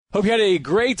Hope you had a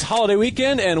great holiday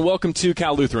weekend, and welcome to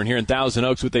Cal Lutheran here in Thousand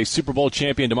Oaks with a Super Bowl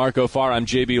champion DeMarco Farr. I'm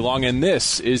JB Long, and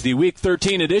this is the Week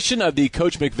 13 edition of the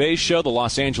Coach McVay Show. The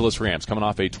Los Angeles Rams coming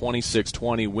off a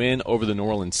 26-20 win over the New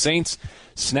Orleans Saints,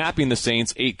 snapping the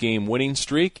Saints' 8-game winning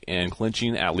streak and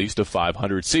clinching at least a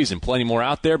 500 season. Plenty more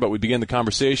out there, but we begin the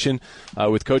conversation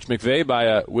with Coach McVay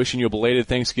by wishing you a belated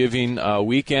Thanksgiving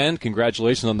weekend.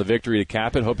 Congratulations on the victory to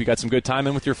cap it. Hope you got some good time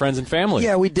in with your friends and family.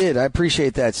 Yeah, we did. I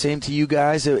appreciate that. Same to you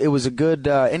guys. It was a good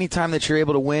anytime that you're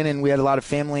able to win, and we had a lot of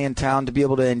family in town to be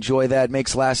able to enjoy that.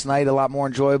 Makes last night a lot more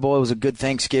enjoyable. It was a good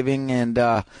Thanksgiving, and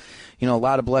a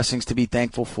lot of blessings to be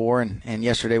thankful for, and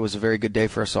yesterday was a very good day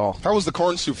for us all. How was the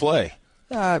corn souffle?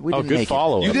 We didn't good make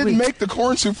follow-up. You didn't make the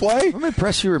corn souffle? I'm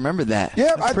impressed you remember that.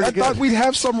 Yeah, I thought we'd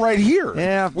have some right here.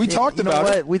 Yeah, we talked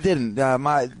about it. We didn't.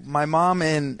 My mom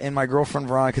and my girlfriend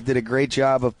Veronica did a great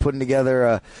job of putting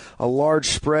together a large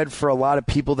spread for a lot of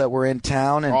people that were in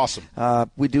town. And, awesome.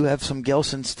 We do have some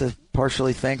Gelsons to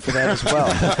partially thank for that as well.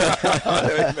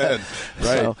 Amen.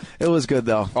 Right. So it was good,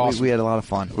 though. Awesome. We had a lot of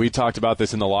fun. We talked about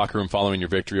this in the locker room following your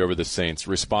victory over the Saints.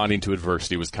 Responding to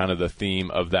adversity was kind of the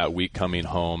theme of that week coming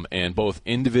home, and both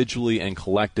individually and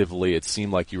collectively, it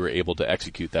seemed like you were able to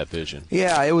execute that vision.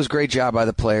 Yeah, it was a great job by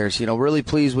the players. Really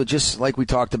pleased with, just like we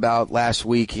talked about last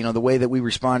week, the way that we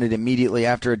responded immediately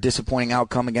after a disappointing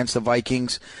outcome against the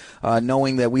Vikings,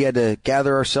 knowing that we had to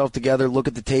gather ourselves together, look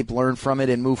at the tape, learn from it,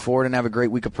 and move forward and have a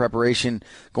great week of preparation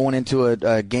going into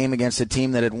a game against a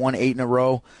team that had won 8 in a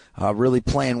row, really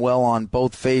playing well on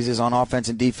both phases, on offense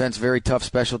and defense, very tough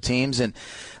special teams. And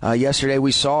yesterday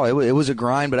we saw it was a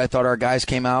grind, but I thought our guys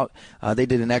came out. They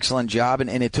did an excellent job,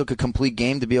 and it took a complete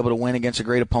game to be able to win against a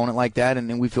great opponent like that,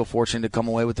 and we feel fortunate to come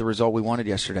away with the result we wanted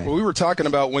yesterday. Well, we were talking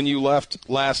about when you left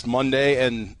last Monday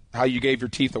and how you gave your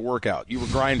teeth a workout. You were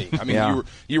grinding. I mean, yeah.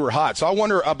 you were hot. So I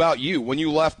wonder about you. When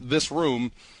you left this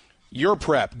room, your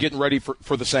prep, getting ready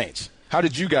for the Saints. How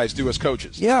did you guys do as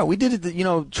coaches? Yeah, we did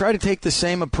it, try to take the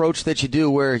same approach that you do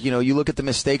where, you look at the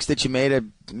mistakes that you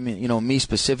made, me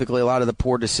specifically, a lot of the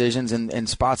poor decisions and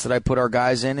spots that I put our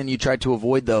guys in, and you try to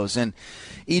avoid those. And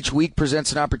each week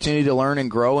presents an opportunity to learn and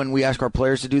grow, and we ask our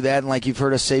players to do that. And like you've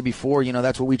heard us say before,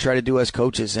 that's what we try to do as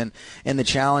coaches. And the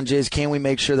challenge is, can we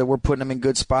make sure that we're putting them in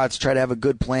good spots, try to have a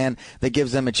good plan that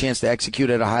gives them a chance to execute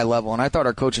at a high level. And I thought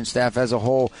our coaching staff as a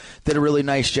whole did a really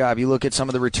nice job. You look at some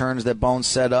of the returns that Bones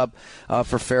set up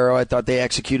for Farrow. I thought they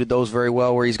executed those very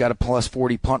well, where he's got a plus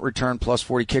 40 punt return, plus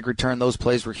 40 kick return. Those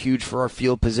plays were huge for our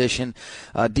field position.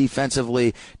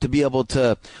 Defensively, to be able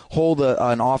to hold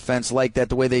an offense like that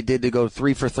the way they did, to go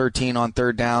 3 for 13 on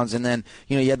third downs, and then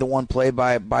you had the one play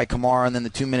by Kamara and then the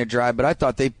 2-minute drive. But I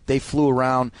thought they flew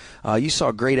around. You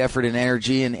saw great effort and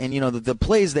energy, and the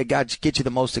plays that get you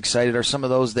the most excited are some of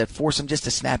those that force them just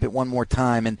to snap it one more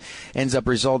time and ends up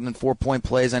resulting in 4-point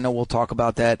plays. I know we'll talk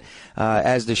about that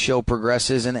as the show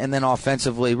progresses. And then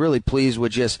offensively, really pleased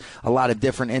with just a lot of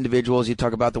different individuals. You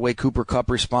talk about the way Cooper Kupp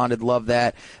responded, love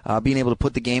that. Being able to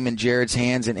put the game in Jared's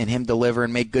hands and him deliver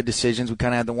and make good decisions. We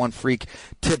kind of had the one freak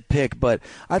tip pick, but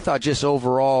I thought just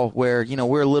overall where,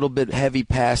 we're a little bit heavy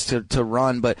pass to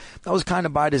run, but that was kind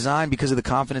of by design because of the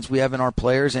confidence we have in our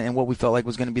players and what we felt like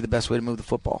was going to be the best way to move the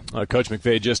football. Coach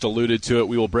McVay just alluded to it.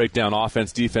 We will break down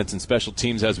offense, defense, and special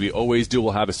teams as we always do.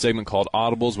 We'll have a segment called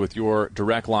Audibles with your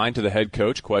direct line to the head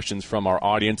coach, questions from our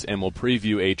audience, and we'll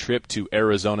preview a trip to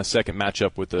Arizona, second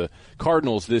matchup with the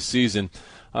Cardinals this season.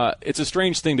 It's a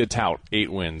strange thing to tout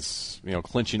 8 wins,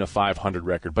 clinching a 500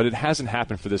 record, but it hasn't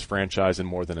happened for this franchise in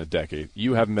more than a decade.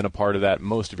 You haven't been a part of that.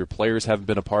 Most of your players haven't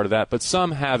been a part of that, but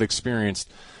some have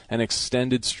experienced an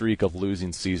extended streak of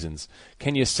losing seasons.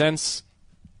 Can you sense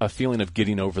a feeling of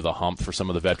getting over the hump for some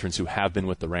of the veterans who have been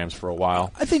with the Rams for a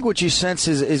while? I think what you sense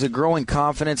is a growing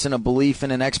confidence and a belief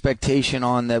and an expectation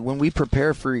on that when we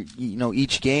prepare for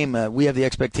each game, we have the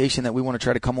expectation that we want to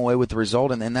try to come away with the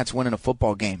result, and that's winning a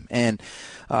football game. And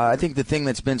I think the thing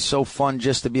that's been so fun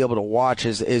just to be able to watch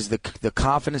is the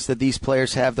confidence that these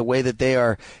players have, the way that they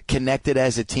are connected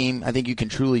as a team. I think you can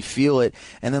truly feel it.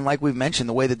 And then, like we've mentioned,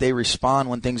 the way that they respond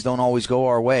when things don't always go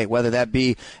our way, whether that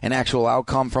be an actual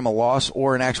outcome from a loss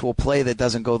or an actual play that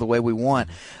doesn't go the way we want.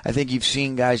 I think you've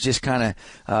seen guys just kind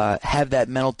of have that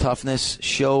mental toughness,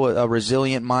 show a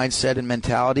resilient mindset and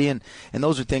mentality, and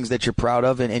those are things that you're proud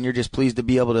of, and you're just pleased to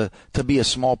be able to be a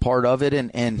small part of it.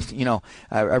 And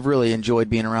I've really enjoyed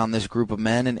being around this group of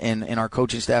men and our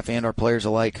coaching staff and our players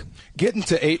alike. Getting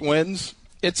to 8 wins,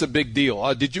 it's a big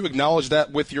deal. Did you acknowledge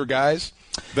that with your guys?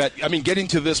 Getting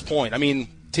to this point,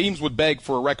 teams would beg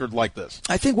for a record like this.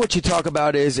 I think what you talk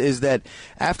about is that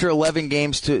after 11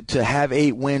 games to have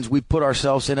 8 wins, we put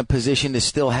ourselves in a position to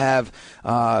still have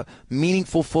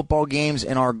meaningful football games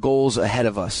and our goals ahead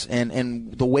of us.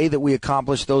 And the way that we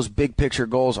accomplish those big picture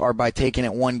goals are by taking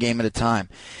it one game at a time.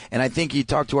 And I think you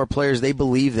talk to our players, they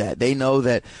believe that. They know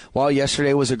that while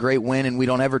yesterday was a great win and we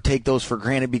don't ever take those for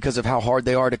granted because of how hard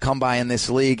they are to come by in this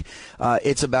league,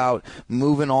 it's about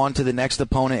moving on to the next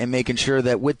opponent and making sure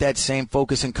that with that same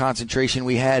focus and concentration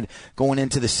we had going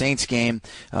into the Saints game,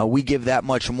 we give that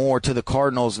much more to the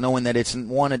Cardinals, knowing that it's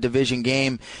a division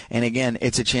game, and again,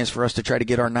 it's a chance for us to try to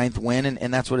get our 9th win,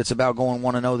 and that's what it's about, going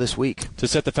 1-0 this week. To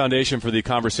set the foundation for the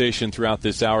conversation throughout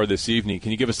this hour this evening,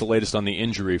 can you give us the latest on the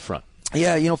injury front?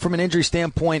 Yeah, from an injury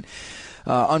standpoint,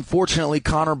 unfortunately,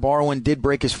 Connor Barwin did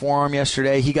break his forearm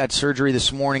yesterday. He got surgery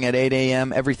this morning at 8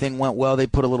 a.m. Everything went well. They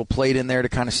put a little plate in there to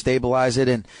kind of stabilize it,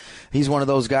 and he's one of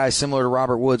those guys similar to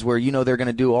Robert Woods where they're going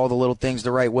to do all the little things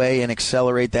the right way and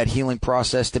accelerate that healing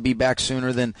process to be back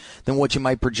sooner than what you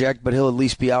might project, but he'll at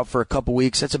least be out for a couple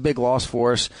weeks. That's a big loss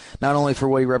for us, not only for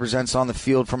what he represents on the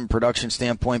field from a production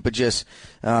standpoint, but just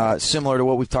similar to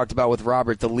what we've talked about with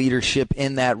Robert, the leadership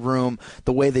in that room,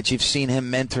 the way that you've seen him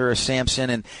mentor a Samson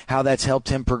and how that's helped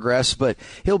him progress. But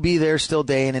he'll be there still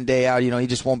day in and day out. He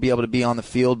just won't be able to be on the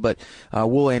field, but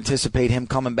we'll anticipate him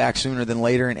coming back sooner than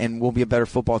later, and we'll be a better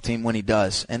football team when he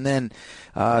does. And then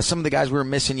some of the guys we were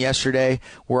missing yesterday,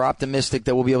 we're optimistic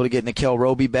that we'll be able to get Nickel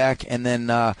Roby back, and then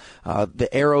the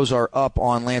arrows are up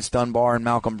on Lance Dunbar and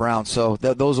Malcolm Brown. So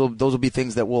those will be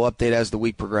things that we'll update as the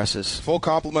week progresses. Full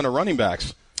complement of running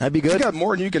backs. That'd be good. You got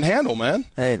more than you can handle, man.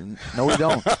 Hey, no, we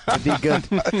don't. That'd be good.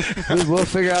 We'll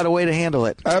figure out a way to handle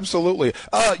it. Absolutely.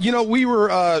 We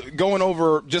were going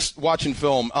over, just watching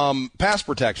film, pass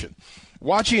protection.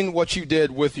 Watching what you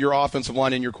did with your offensive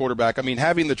line and your quarterback,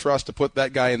 having the trust to put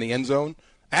that guy in the end zone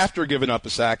after giving up a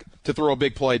sack to throw a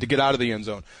big play to get out of the end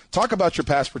zone. Talk about your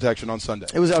pass protection on Sunday.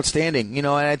 It was outstanding, and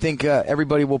I think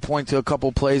everybody will point to a couple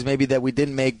plays maybe that we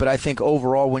didn't make, but I think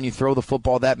overall when you throw the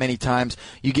football that many times,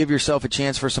 you give yourself a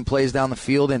chance for some plays down the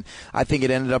field, and I think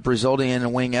it ended up resulting in a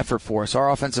winning effort for us.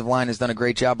 Our offensive line has done a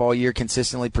great job all year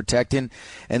consistently protecting,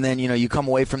 and then, you come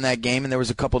away from that game, and there was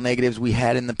a couple negatives we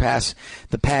had in the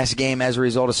pass game as a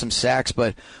result of some sacks,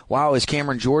 but wow, is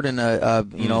Cameron Jordan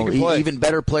even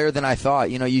better player than I thought.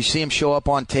 You see him show up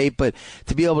on tape, but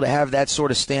to be able to have that sort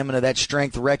of stamina, that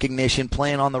strength, recognition,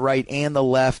 playing on the right and the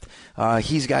left,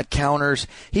 he's got counters.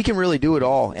 He can really do it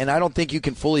all, and I don't think you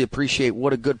can fully appreciate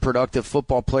what a good, productive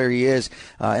football player he is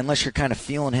unless you're kind of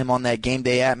feeling him on that game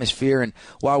day atmosphere. And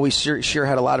while we sure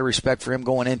had a lot of respect for him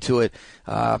going into it,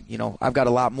 I've got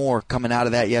a lot more coming out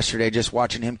of that yesterday, just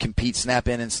watching him compete, snap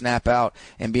in and snap out,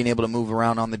 and being able to move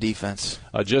around on the defense.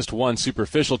 Just one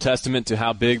superficial testament to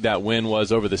how big that win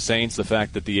was over the Saints, the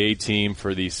fact that the A-team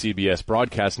for the CBS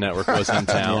broadcast network was in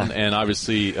town. Yeah. And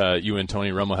obviously you and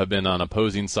Tony Romo have been on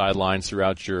opposing sidelines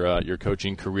throughout your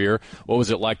coaching career. What was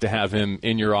it like to have him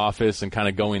in your office and kind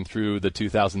of going through the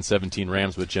 2017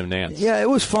 Rams with Jim Nantz? Yeah, it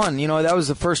was fun. That was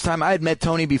the first time. I had met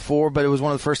Tony before, but it was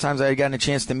one of the first times I had gotten a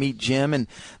chance to meet Jim. And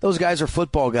those guys are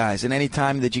football guys. And any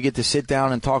time that you get to sit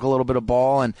down and talk a little bit of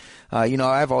ball, and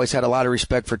I've always had a lot of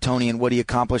respect for Tony and what he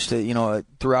accomplished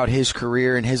throughout his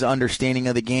career and his understanding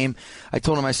of the game. I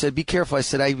told him, I said, be careful. I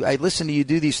said, I listen to you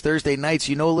do these Thursday nights.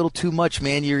 You know a little too much,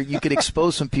 man. You could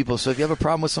expose some people. So if you have a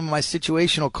problem with some of my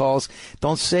situational calls,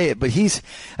 don't say it. But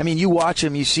you watch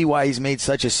him, you see why he's made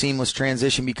such a seamless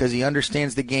transition, because he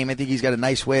understands the game. I think he's got a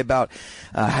nice way about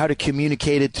how to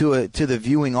communicate it to the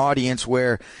viewing audience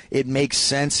where it makes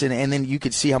sense. And then you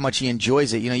can see how much he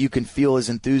enjoys it. You can feel his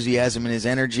enthusiasm and his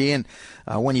energy. And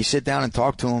when you sit down and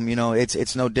talk to him,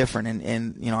 it's no different.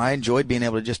 And I enjoyed being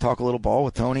able to just talk a little ball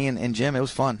with Tony and Jim. It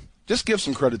was fun. Just give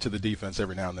some credit to the defense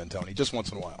every now and then, Tony, just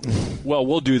once in a while. Well,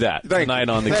 we'll do that tonight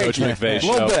on the Coach McVay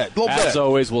Show. As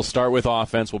always, we'll start with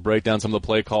offense. We'll break down some of the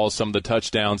play calls, some of the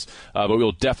touchdowns, but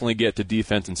we'll definitely get to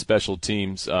defense and special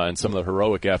teams and some of the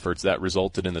heroic efforts that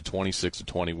resulted in the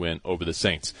 26-20 win over the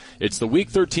Saints. It's the Week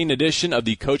 13 edition of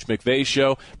the Coach McVay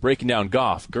Show, breaking down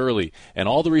Goff, Gurley, and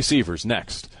all the receivers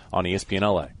next on ESPN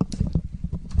LA.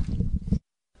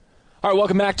 All right,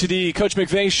 welcome back to the Coach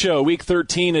McVay Show, Week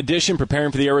 13 edition,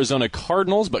 preparing for the Arizona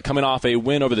Cardinals, but coming off a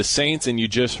win over the Saints, and you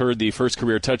just heard the first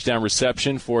career touchdown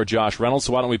reception for Josh Reynolds,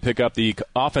 so why don't we pick up the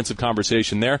offensive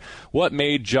conversation there. What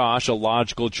made Josh a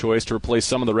logical choice to replace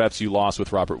some of the reps you lost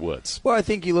with Robert Woods? Well, I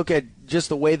think you look at just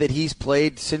the way that he's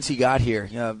played since he got here.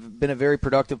 Been a very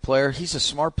productive player. He's a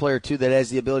smart player, too, that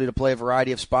has the ability to play a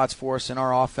variety of spots for us in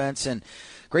our offense, and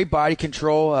great body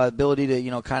control, ability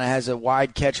to, kind of has a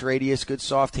wide catch radius, good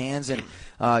soft hands, and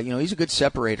he's a good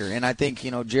separator. And I think,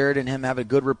 Jared and him have a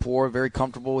good rapport, very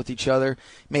comfortable with each other.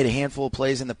 Made a handful of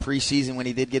plays in the preseason when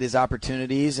he did get his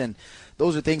opportunities, and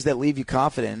those are things that leave you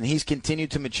confident. And he's continued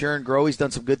to mature and grow. He's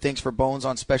done some good things for Bones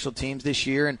on special teams this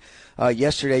year. And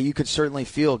yesterday, you could certainly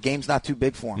feel game's not too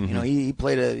big for him. Mm-hmm. He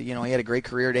played he had a great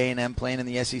career at A&M playing in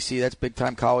the SEC. That's big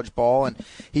time college ball, and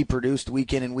he produced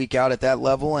week in and week out at that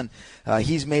level. And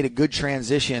he's made a good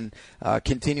transition,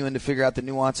 continuing to figure out the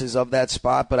nuances of that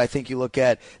spot. But I think you look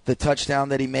at the touchdown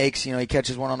that he makes. He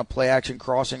catches one on a play action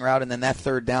crossing route, and then that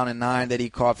 3rd down and 9 that he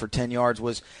caught for 10 yards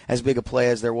was as big a play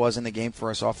as there was in the game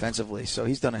for us offensively. So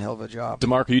he's done a hell of a job.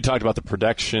 DeMarco, you talked about the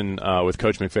protection with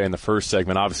Coach McVay in the first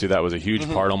segment. Obviously, that was a huge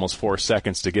part, almost 4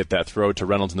 seconds to get that throw to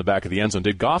Reynolds in the back of the end zone.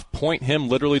 Did Goff point him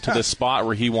literally to the spot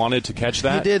where he wanted to catch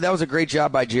that? He did. That was a great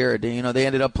job by Jared. They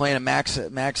ended up playing a max.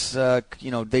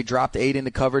 They dropped 8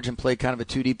 into coverage and played kind of a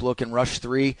 2-deep look and rush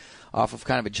 3 off of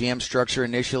kind of a jam structure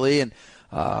initially. And,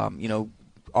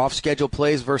 off-schedule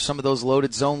plays versus some of those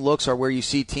loaded zone looks are where you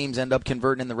see teams end up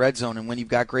converting in the red zone. And when you've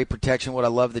got great protection, what I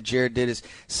love that Jared did is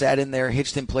sat in there,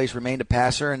 hitched in place, remained a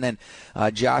passer, and then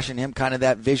Josh and him kind of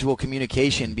that visual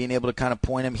communication, being able to kind of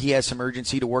point him. He has some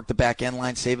urgency to work the back end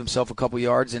line, save himself a couple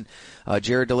yards, and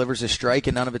Jared delivers a strike,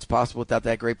 and none of it's possible without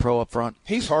that great pro up front.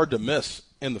 He's hard to miss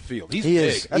in the field. He's he big.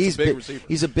 Is. That's he's a big receiver.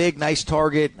 He's a big, nice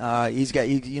target. He's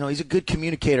a good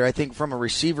communicator. I think from a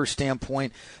receiver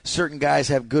standpoint, certain guys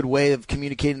have good way of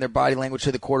communicating their body language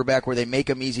to the quarterback where they make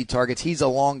them easy targets. He's a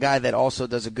long guy that also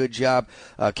does a good job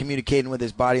communicating with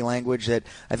his body language that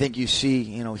I think you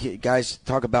see, guys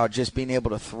talk about just being able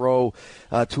to throw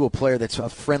to a player that's a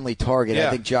friendly target. Yeah.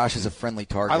 I think Josh is a friendly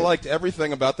target. I liked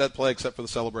everything about that play except for the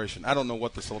celebration. I don't know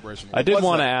what the celebration was. I did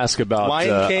want to ask about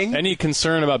Lion King? Any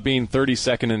concern about being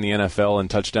 32nd in the NFL in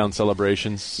touchdown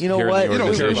celebrations. You know what?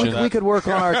 We could work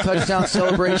on our touchdown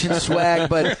celebration swag,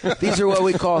 but these are what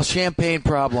we call champagne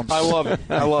problems. I love it.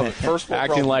 First world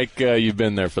acting problem. like you've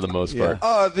been there for the most part.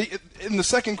 In the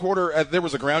second quarter, there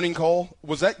was a grounding call.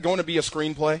 Was that going to be a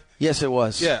screenplay? Yes, it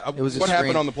was. Yeah. It was. What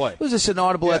happened on the play? It was an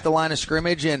audible at the line of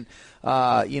scrimmage, and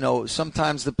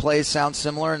sometimes the plays sound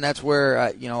similar, and that's where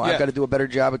I've got to do a better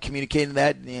job of communicating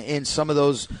that. In some of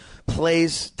those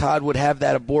plays, Todd would have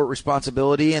that abort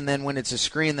responsibility, and then when it's a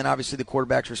screen, then obviously the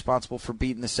quarterback's responsible for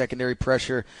beating the secondary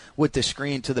pressure with the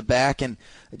screen to the back, and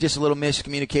just a little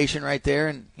miscommunication right there,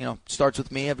 and starts with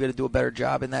me. I've got to do a better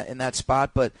job in that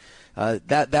spot, but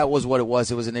that was what it was.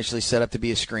 It was initially set up to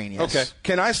be a screen. Yes. Okay.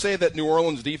 Can I say that New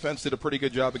Orleans defense did a pretty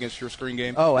good job against your screen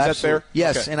game? Oh, Is absolutely. that fair?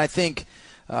 Yes, okay. and I think.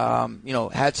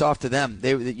 Hats off to them.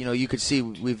 They, you could see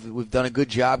we've done a good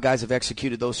job. Guys have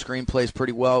executed those screenplays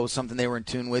pretty well. It was something they were in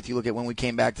tune with. You look at when we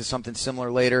came back to something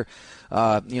similar later.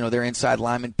 Their inside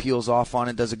lineman peels off on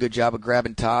it, does a good job of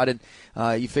grabbing Todd,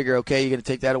 and you figure, okay, you're going to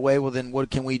take that away. Well, then what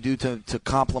can we do to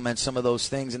complement some of those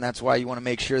things? And that's why you want to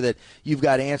make sure that you've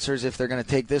got answers. If they're going to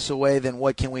take this away, then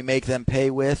what can we make them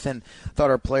pay with? And I thought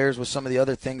our players with some of the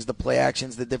other things, the play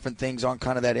actions, the different things on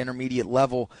kind of that intermediate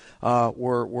level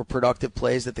were productive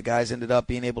plays that the guys ended up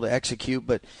being able to execute.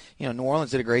 But, New Orleans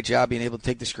did a great job being able to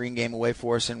take the screen game away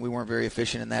for us, and we weren't very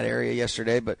efficient in that area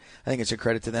yesterday. But I think it's a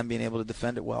credit to them being able to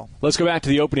defend it well. Let's go back to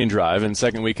the opening drive, and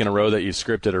second week in a row that you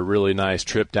scripted a really nice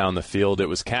trip down the field. It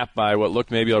was capped by what looked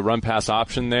maybe a run-pass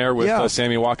option there with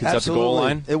Sammy Watkins absolutely. At the goal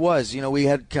line. It was. We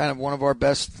had kind of one of our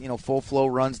best, full-flow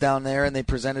runs down there, and they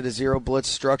presented a zero-blitz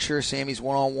structure. Sammy's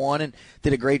one-on-one and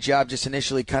did a great job just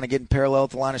initially kind of getting parallel at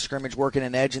the line of scrimmage, working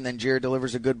an edge, and then Jared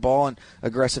delivers a good ball and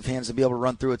aggressive hands to be able to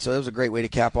run through it. So it was a great way to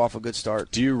cap off a good start.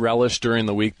 Do you relish during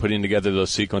the week putting together those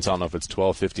sequences? I don't know if it's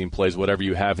 12, 15 plays, whatever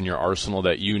you have in your arsenal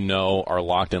that are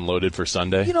locked and loaded for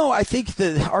Sunday? I think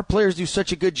that our players do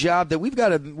such a good job that we've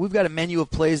got a menu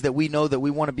of plays that we know that we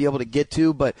want to be able to get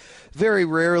to, but very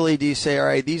rarely do you say, all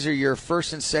right, these are your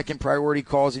first and second priority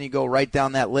calls, and you go right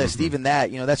down that list. Mm-hmm. Even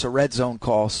that, that's a red zone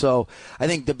call. So I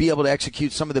think to be able to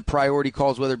execute some of the priority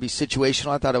calls, whether it be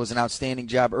situational, I thought it was an outstanding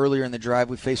job earlier in the drive.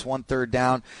 We faced 1 3rd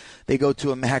down. They go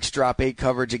to a max drop 8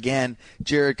 coverage again.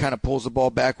 Jared kind of pulls the ball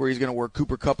back where he's going to work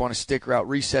Cooper Kupp on a stick route,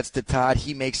 resets to Todd.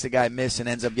 He makes the guy miss and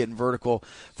ends up getting vertical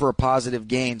for a positive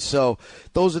gain. So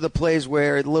those are the plays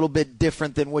where a little bit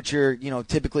different than what you're,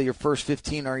 typically your first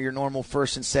 15 are your normal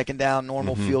first and second down,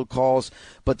 normal field calls,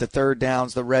 but the 3rd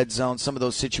downs, the red zone, some of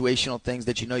those situational things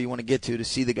that you want to get to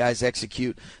see the guys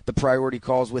execute the priority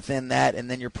calls within that, and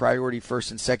then your priority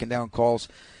first and second down calls.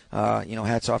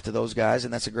 Hats off to those guys,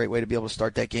 and that's a great way to be able to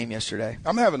start that game yesterday.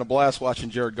 I'm having a blast watching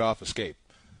Jared Goff escape.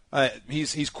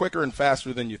 He's quicker and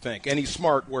faster than you think, and he's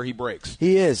smart where he breaks.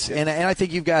 He is, and I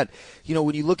think you've got,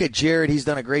 when you look at Jared, he's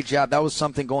done a great job. That was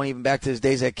something going even back to his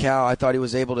days at Cal. I thought he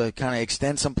was able to kind of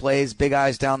extend some plays, big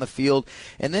eyes down the field,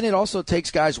 and then it also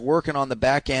takes guys working on the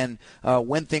back end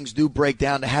when things do break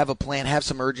down to have a plan, have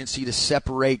some urgency to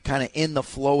separate kind of in the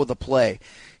flow of the play.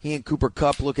 He and Cooper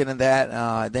Kupp looking at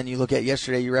that. Then you look at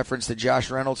yesterday, you referenced the Josh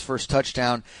Reynolds first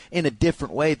touchdown in a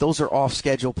different way. Those are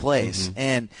off-schedule plays. Mm-hmm.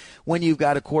 And when you've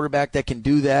got a quarterback that can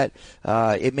do that,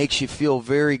 it makes you feel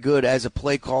very good as a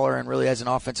play caller and really as an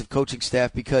offensive coaching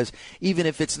staff, because even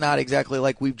if it's not exactly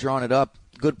like we've drawn it up,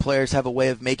 good players have a way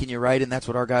of making you right, and that's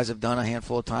what our guys have done a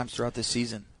handful of times throughout this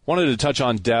season. Wanted to touch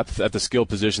on depth at the skill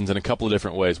positions in a couple of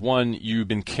different ways. One, you've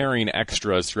been carrying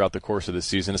extras throughout the course of the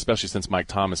season, especially since Mike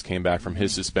Thomas came back from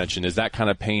his suspension. Is that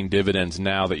kind of paying dividends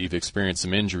now that you've experienced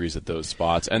some injuries at those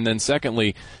spots? And then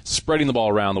secondly, spreading the ball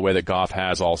around the way that Goff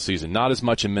has all season. Not as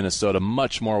much in Minnesota,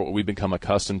 much more what we've become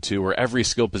accustomed to, where every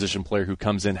skill position player who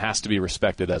comes in has to be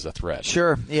respected as a threat.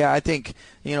 Sure. Yeah, I think,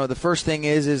 the first thing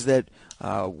is that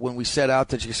when we set out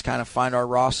to just kind of find our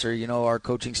roster, our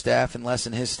coaching staff and Les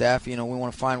and his staff, we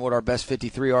want to find what our best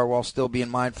 53 are while still being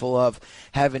mindful of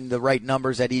having the right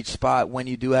numbers at each spot when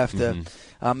you do have to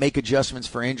make adjustments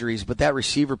for injuries. But that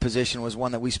receiver position was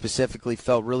one that we specifically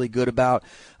felt really good about,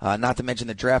 not to mention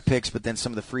the draft picks, but then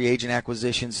some of the free agent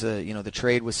acquisitions, the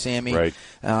trade with Sammy. Right.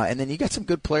 And then you got some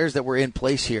good players that were in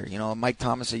place here. Mike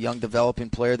Thomas, a young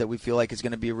developing player that we feel like is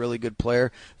going to be a really good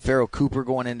player. Pharaoh Cooper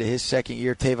going into his second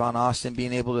year. Tavon Austin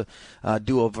being able to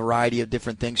do a variety of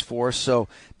different things for us. So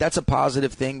that's a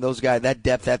positive thing. Those guys, that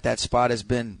depth at that spot has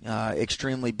been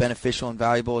extremely beneficial and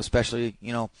valuable, especially,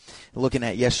 looking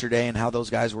at yesterday and how those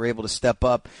guys were able to step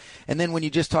up. And then when you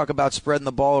just talk about spreading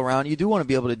the ball around, you do want to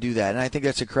be able to do that. And I think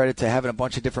that's a credit to having a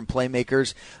bunch of different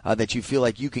playmakers that you feel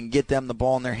like you can get them the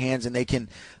ball in their hands and they can,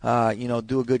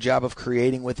 do a good job of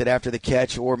creating with it after the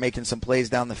catch or making some plays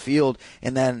down the field.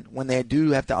 And then when they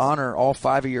do have to honor all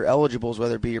 5 of your eligibles,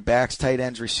 whether it be your backs, tight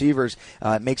ends, receivers,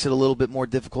 it makes it a little bit more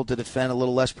difficult to defend, a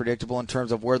little less predictable in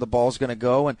terms of where the ball's going to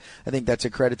go. And I think that's a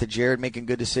credit to Jared making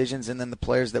good decisions. And then the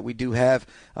players that we do have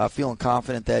feeling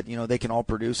confident that, they can all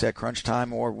produce at crunch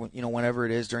time or, whenever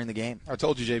it is during the game. I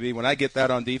told you, JB, when I get that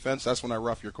on defense, that's when I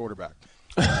rough your quarterback.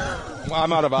 Well,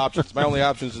 I'm out of options. My only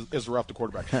option is to rough the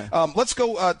quarterback. Let's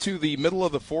go to the middle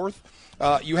of the fourth.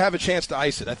 You have a chance to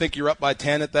ice it. I think you're up by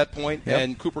 10 at that point,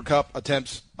 and Cooper Kupp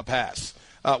attempts a pass.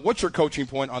 What's your coaching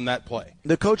point on that play?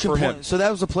 The coaching point. So that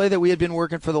was a play that we had been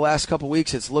working for the last couple of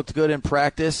weeks. It's looked good in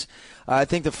practice. I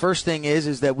think the first thing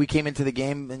is that we came into the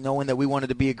game knowing that we wanted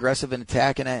to be aggressive and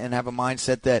attack and have a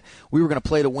mindset that we were going to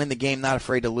play to win the game, not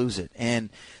afraid to lose it. And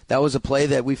that was a play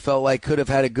that we felt like could have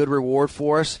had a good reward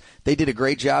for us. They did a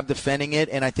great job defending it,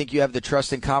 and I think you have the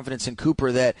trust and confidence in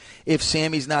Cooper that if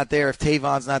Sammy's not there, if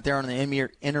Tavon's not there on the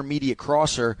intermediate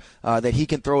crosser, that he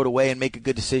can throw it away and make a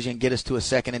good decision, get us to a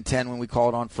 2nd and 10 when we call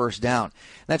it on first down.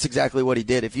 And that's exactly what he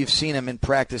did. If you've seen him in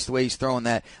practice, the way he's throwing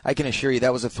that, I can assure you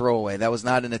that was a throwaway. That was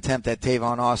not an attempt at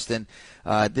Tavon Austin.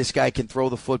 This guy can throw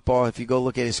the football. If you go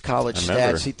look at his college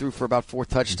stats, he threw for about 4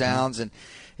 touchdowns, and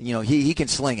he can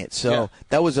sling it. So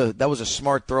that was a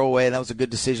smart throwaway. That was a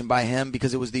good decision by him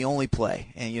because it was the only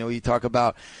play. And you talk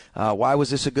about why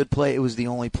was this a good play? It was the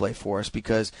only play for us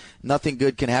because nothing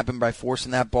good can happen by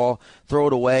forcing that ball. Throw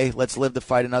it away. Let's live to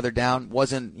fight another down.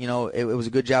 It was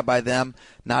a good job by them.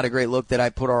 Not a great look that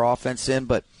I put our offense in,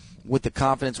 but with the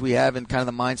confidence we have and kind of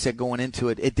the mindset going into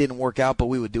it, it didn't work out, but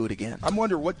we would do it again. I'm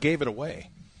wondering what gave it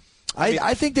away.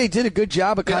 I think they did a good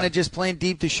job of kind of just playing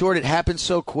deep to short. It happened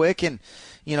so quick, and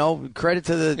credit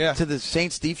to the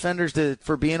Saints defenders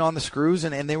for being on the screws,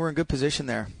 and they were in good position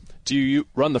there. Do you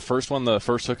run the first one, the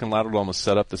first hook and lateral, to almost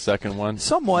set up the second one?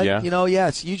 Somewhat. Yeah.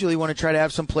 It's usually want to try to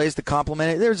have some plays to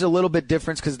complement it. There's a little bit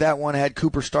difference because that one had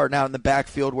Cooper starting out in the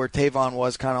backfield where Tavon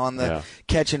was kind of on the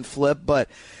catch and flip. But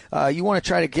you want to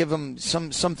try to give them some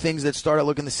things that start out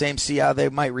looking the same, see how they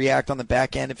might react on the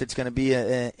back end if it's going to be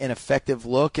an effective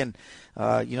look. And,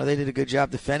 they did a good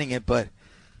job defending it, but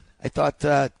I thought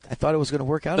it was going to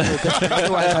work out a little bit.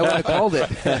 Otherwise, I would have called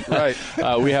it. Right.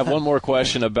 We have one more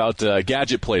question about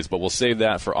gadget plays, but we'll save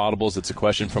that for audibles. It's a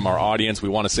question from our audience. We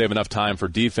want to save enough time for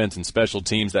defense and special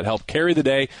teams that help carry the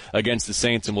day against the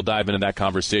Saints, and we'll dive into that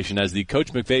conversation as the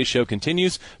Coach McVay Show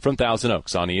continues from Thousand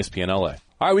Oaks on ESPN LA.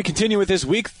 All right, we continue with this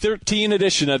Week 13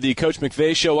 edition of the Coach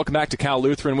McVay Show. Welcome back to Cal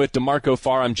Lutheran with DeMarco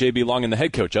Farr. I'm JB Long and the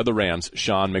head coach of the Rams,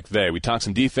 Sean McVay. We talk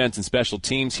some defense and special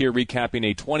teams here, recapping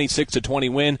a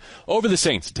 26-20 win over the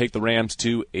Saints to take the Rams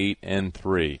to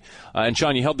 8-3. And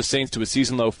Sean, you held the Saints to a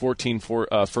season-low 14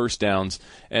 first downs.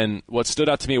 And what stood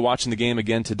out to me watching the game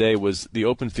again today was the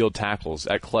open field tackles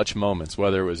at clutch moments,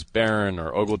 whether it was Barron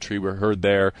or Ogletree were heard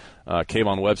there.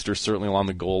 Kayvon Webster certainly along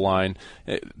the goal line.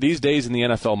 These days in the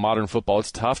NFL, modern football,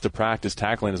 it's tough to practice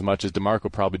tackling as much as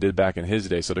DeMarco probably did back in his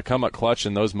day. So to come up clutch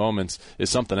in those moments is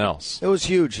something else. It was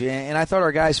huge, and I thought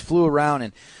our guys flew around.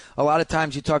 And a lot of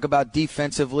times you talk about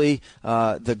defensively,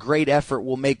 the great effort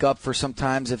will make up for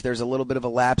sometimes if there's a little bit of a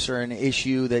lapse or an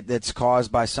issue that's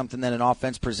caused by something that an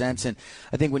offense presents. And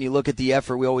I think when you look at the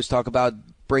effort, we always talk about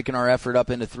breaking our effort up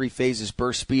into 3 phases: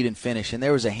 burst, speed, and finish. And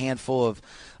there was a handful of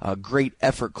great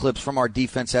effort clips from our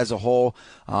defense as a whole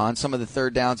on some of the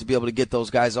third downs to be able to get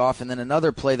those guys off. And then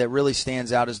another play that really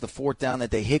stands out is the fourth down that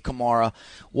they hit Kamara.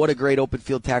 What a great open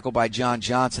field tackle by John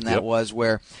Johnson that was,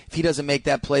 where if he doesn't make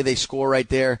that play, they score right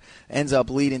there. Ends up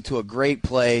leading to a great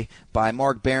play by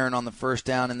Mark Barron on the first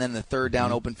down, and then the third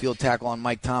down open field tackle on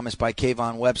Mike Thomas by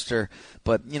Kayvon Webster.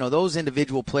 But, those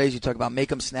individual plays, you talk about make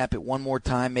them snap it one more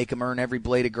time, make them earn every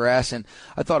blade of grass. And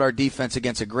I thought our defense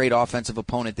against a great offensive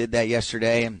opponent did that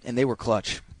yesterday, and they were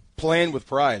clutch. Playing with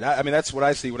pride. I mean, that's what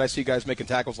I see. When I see guys making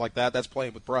tackles like that, that's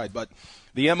playing with pride. But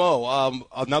the MO,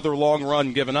 another long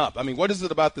run given up. I mean, what is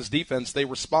it about this defense? They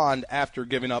respond after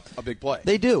giving up a big play.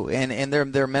 They do, and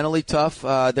they're mentally tough.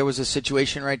 There was a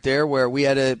situation right there where we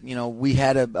had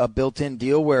a built-in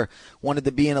deal where wanted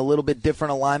to be in a little bit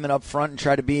different alignment up front and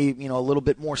try to be a little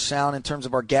bit more sound in terms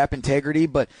of our gap integrity.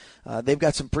 But they've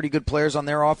got some pretty good players on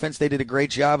their offense. They did a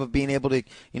great job of being able to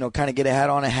kind of get a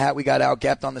hat on a hat. We got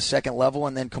out-gapped on the second level,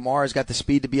 and then Kamara's got the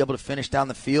speed to be able to finish down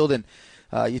the field. And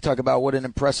you talk about what an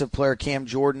impressive player Cam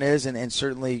Jordan is, and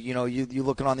certainly, you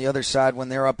looking on the other side when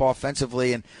they're up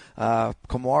offensively, and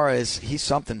Kamara he's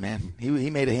something, man.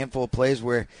 He made a handful of plays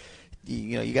where,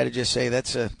 you got to just say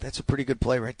that's a pretty good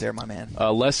play right there, my man.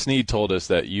 Les Snead told us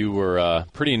that you were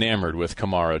pretty enamored with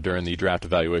Kamara during the draft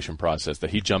evaluation process,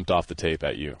 that he jumped off the tape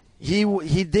at you.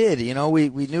 He did.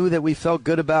 We knew that we felt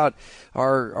good about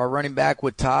our running back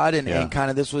with Todd, and kind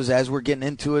of this was as we're getting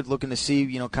into it, looking to see,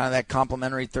 kind of that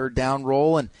complimentary third down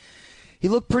role. And he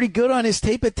looked pretty good on his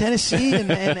tape at Tennessee, and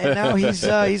now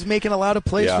he's making a lot of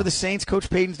plays for the Saints. Coach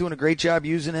Payton's doing a great job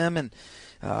using him, and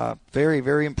very,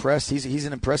 very impressed. He's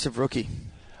an impressive rookie.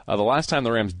 The last time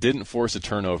the Rams didn't force a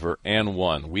turnover and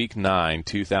won, Week 9,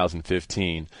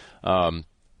 2015.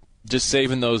 Just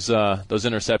saving those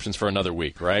interceptions for another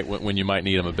week, right? When you might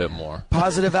need them a bit more.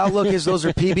 Positive outlook is those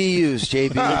are PBUs, JB.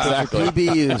 Exactly. Those are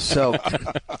PBUs. So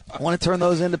I want to turn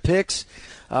those into picks,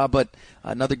 but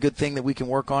another good thing that we can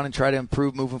work on and try to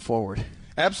improve moving forward.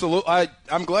 Absolutely.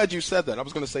 I'm glad you said that. I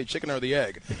was going to say chicken or the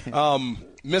egg.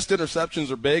 Missed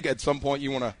interceptions are big. At some point, you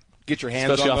want to get your hands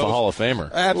especially on off those. a Hall of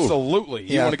Famer.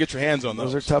 Absolutely. You want to get your hands on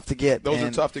those. Those are tough to get. Those are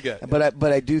tough to get.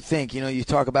 But I do think, you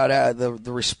talk about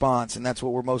the response, and that's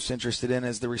what we're most interested in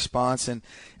is the response. And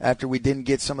after we didn't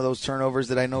get some of those turnovers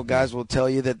that I know guys will tell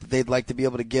you that they'd like to be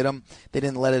able to get them, they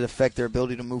didn't let it affect their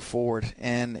ability to move forward.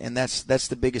 And that's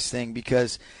the biggest thing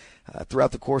because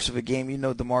throughout the course of a game,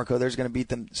 DeMarco, there's going to be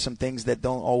some things that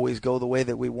don't always go the way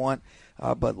that we want.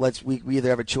 But we either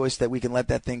have a choice that we can let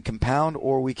that thing compound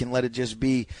or we can let it just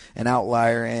be an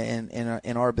outlier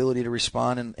in our ability to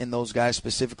respond. And those guys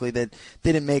specifically that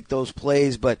didn't make those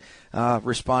plays but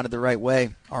responded the right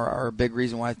way are a big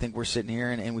reason why I think we're sitting here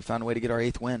and we found a way to get our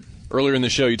 8th win. Earlier in the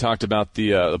show, you talked about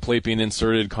the plate being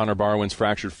inserted, Connor Barwin's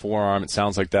fractured forearm. It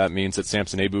sounds like that means that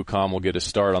Samson Ebukam will get a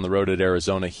start on the road at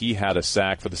Arizona. He had a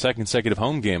sack for the second consecutive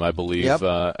home game, I believe,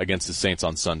 against the Saints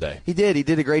on Sunday. He did. He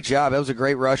did a great job. That was a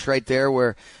great rush right there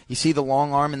where you see the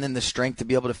long arm and then the strength to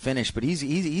be able to finish. But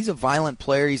he's a violent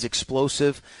player. He's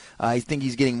explosive. I think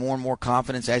he's getting more and more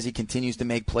confidence as he continues to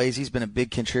make plays. He's been a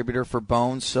big contributor for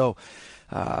Bones. So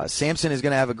Samson is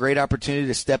going to have a great opportunity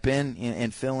to step in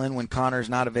and fill in when Connor's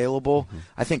not available. Mm-hmm.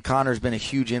 I think Connor's been a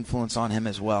huge influence on him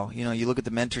as well. You look at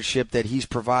the mentorship that he's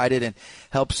provided and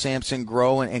helped Samson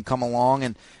grow and come along,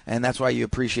 and that's why you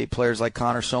appreciate players like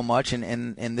Connor so much.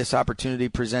 And this opportunity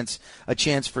presents a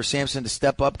chance for Samson to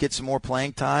step up, get some more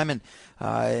playing time, and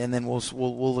then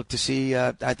we'll look to see.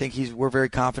 I think we're very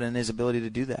confident in his ability to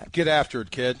do that. Get after it,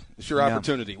 kid. It's your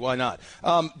opportunity. Why not?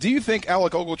 Do you think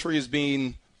Alec Ogletree is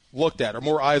being looked at, or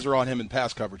more eyes are on him in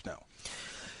pass coverage now?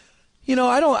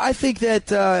 I think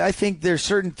there's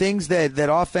certain things that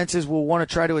offenses will want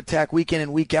to try to attack week in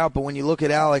and week out. But when you look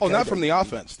at Alec, not from the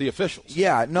offense, the officials.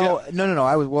 Yeah, no.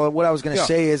 What I was going to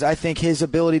say is I think his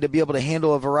ability to be able to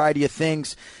handle a variety of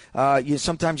things.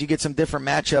 Sometimes you get some different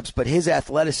matchups, but his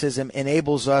athleticism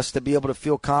enables us to be able to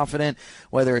feel confident,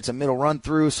 whether it's a middle run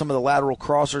through, some of the lateral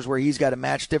crossers where he's got to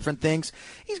match different things.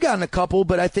 He's gotten a couple,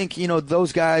 but I think,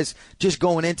 those guys just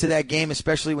going into that game,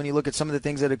 especially when you look at some of the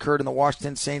things that occurred in the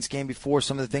Washington Saints game before,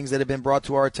 some of the things that have been brought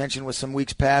to our attention with some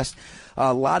weeks past,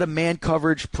 a lot of man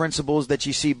coverage principles that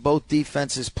you see both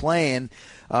defenses playing,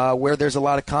 where there's a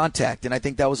lot of contact. And I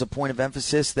think that was a point of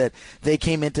emphasis that they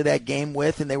came into that game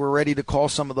with, and they were ready to call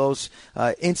some of those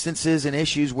instances and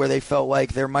issues where they felt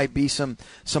like there might be some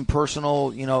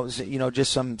personal,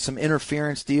 just some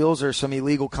interference deals or some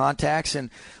illegal contacts. And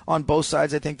on both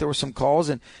sides, I think there were some calls.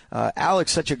 And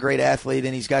Alec's such a great athlete,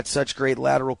 and he's got such great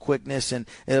lateral quickness and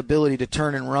ability to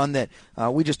turn and run that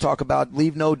we just talk about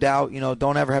leave no doubt.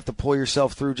 Don't ever have to pull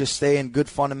yourself through. Just stay in good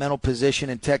fundamental position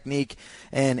and technique,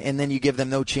 and then you give them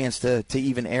no chance to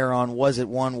even err on was it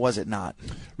one, was it not.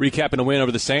 Recapping a win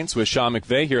over the Saints with Sean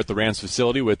McVay here at the Rams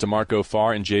facility with D'Marco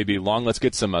Farr and JB Long. Let's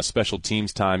get some special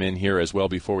teams time in here as well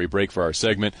before we break for our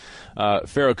segment.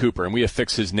 Pharoh Cooper, and we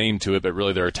affix his name to it, but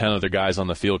really there are 10 other guys on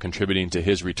the field contributing to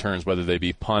his returns, whether they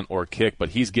be punt or kick, but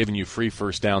he's giving you free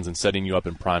first downs and setting you up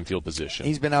in prime field position.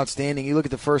 He's been outstanding. You look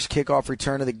at the first kickoff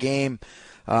return of the game,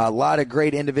 a lot of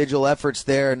great individual efforts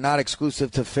there, not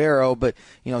exclusive to Pharoh, but,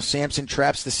 Sampson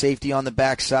traps the safety on the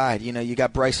backside. You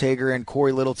got Bryce Hager and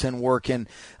Corey Littleton working.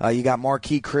 You got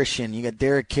Marquis Christian. You got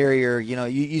Derek Carrier.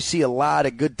 You see a lot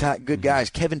of good guys.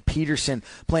 Kevin Peterson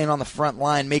playing on the front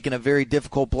line, making a very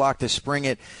difficult block to spring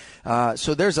it.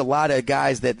 So there's a lot of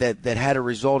guys that had a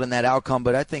result in that outcome,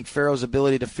 but I think Pharoh's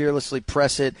ability to fearlessly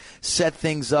press it, set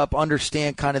things up,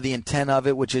 understand kind of the intent of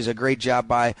it, which is a great job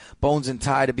by Bones and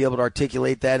Ty to be able to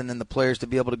articulate that, and then the players to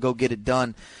be able to go get it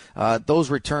done. Those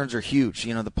returns are huge.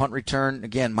 The punt return,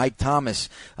 again, Mike Thomas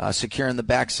securing the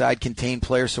backside, contained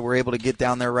players, so we're able to get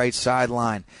down their right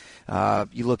sideline.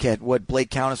 You look at what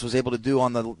Blake Countess was able to do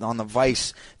on the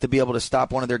vice to be able to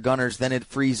stop one of their gunners. Then it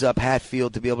frees up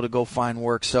Hatfield to be able to go find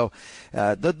work. So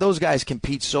those guys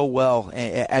compete so well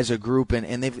as a group,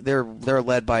 and they're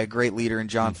led by a great leader in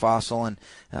John Fossil, and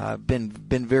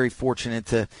been very fortunate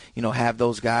to have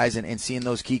those guys and seeing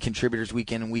those key contributors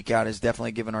week in and week out has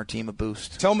definitely given our team a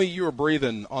boost. Tell me you were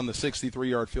breathing on the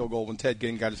 63-yard field goal when Ted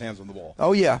Ginn got his hands on the ball.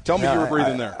 Oh yeah. Tell me you were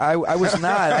breathing there. I was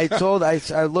not.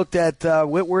 I looked at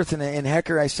Whitworth and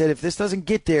Hecker. I said, if this doesn't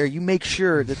get there, you make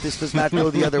sure that this does not go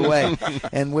the other way.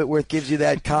 And Whitworth gives you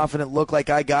that confident look like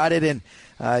I got it, and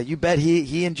you bet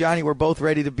he and Johnny were both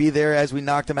ready to be there as we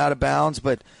knocked him out of bounds.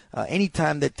 But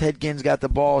anytime that Ted Ginn's got the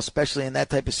ball, especially in that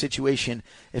type of situation,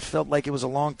 it felt like it was a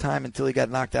long time until he got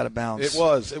knocked out of bounds. It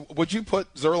was. Would you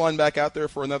put Zerline back out there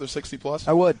for another 60-plus?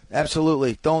 I would,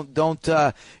 absolutely. Don't.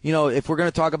 If we're going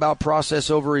to talk about process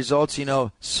over results,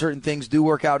 certain things do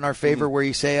work out in our favor where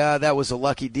you say, that was a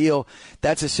lucky deal.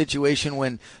 That's a situation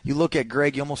when you look at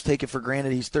Greg, you almost take it for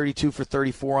granted. He's 32 for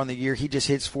 34 on the year. He just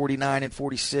hits 49 and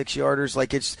 46 yarders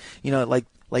like it's,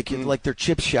 like they're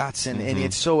chip shots, and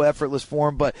it's so effortless for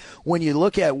him. But when you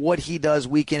look at what he does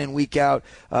week in and week out,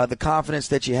 the confidence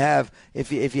that you have,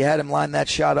 if you had him line that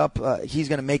shot up, he's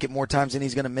going to make it more times than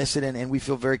he's going to miss it, and we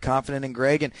feel very confident in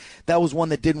Greg. And that was one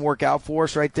that didn't work out for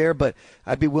us right there, but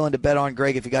I'd be willing to bet on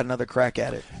Greg if he got another crack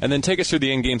at it. And then take us through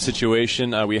the in-game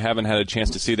situation. We haven't had a chance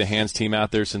to see the Hands team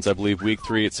out there since, I believe, week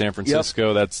 3 at San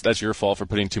Francisco. Yep. That's your fault for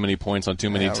putting too many points on too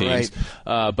many teams.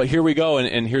 Right. But here we go,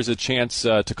 and here's a chance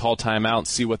to call timeout and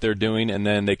see what they're doing, and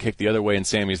then they kick the other way, and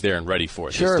Sammy's there and ready for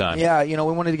it this time. Yeah,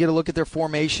 we wanted to get a look at their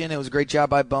formation. It was a great job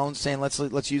by Bones saying,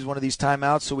 let's use one of these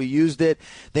timeouts. So we used it.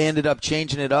 They ended up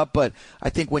changing it up. But I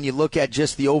think when you look at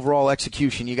just the overall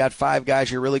execution, you got 5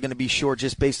 guys you're really going to be short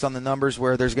just based on the numbers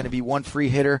where there's going to be one free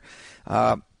hitter.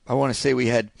 I want to say we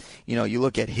had, you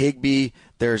look at Higbee,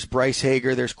 there's Bryce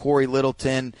Hager, there's Corey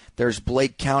Littleton, there's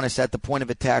Blake Countess at the point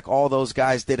of attack. All those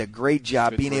guys did a great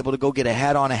job being able to go get a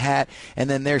hat on a hat, and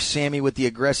then there's Sammy with the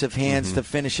aggressive hands to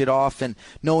finish it off and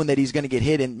knowing that he's going to get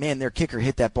hit. And, man, their kicker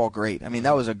hit that ball great. I mean,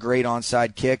 that was a great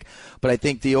onside kick. But I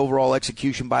think the overall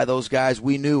execution by those guys,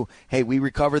 we knew, hey, we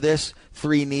recover this,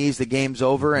 3 knees, the game's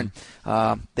over. And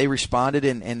they responded,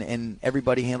 and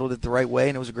everybody handled it the right way,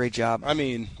 and it was a great job. I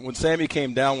mean, when Sammy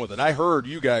came down with it, I heard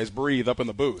you guys breathe up in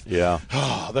the booth. Yeah.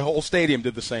 The whole stadium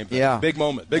did the same thing. Yeah. Big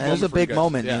moment. It was a big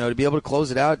moment, to be able to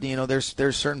close it out.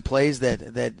 There's certain plays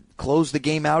that close the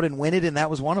game out and win it, and that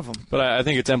was one of them. But I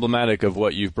think it's emblematic of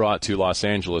what you've brought to Los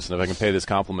Angeles, and if I can pay this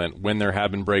compliment, when there have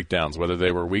been breakdowns, whether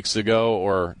they were weeks ago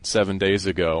or 7 days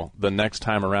ago, the next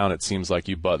time around it seems like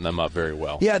you button them up very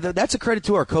well. Yeah, that's a credit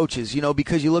to our coaches,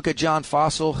 because you look at John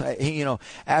Fossil,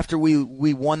 after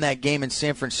we won that game in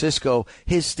San Francisco,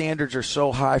 his standards are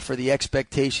so high for the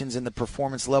expectations and the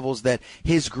performance levels that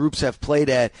his groups have played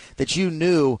at, that you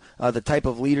knew the type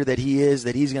of leader that he is,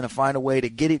 that he's going to find a way to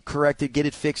get it corrected, get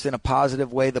it fixed in a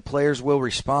positive way. The players will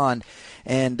respond.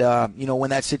 And, when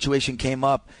that situation came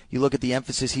up, you look at the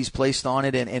emphasis he's placed on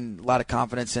it and a lot of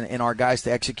confidence in our guys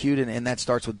to execute, and that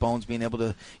starts with Bones being able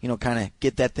to, kind of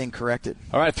get that thing corrected.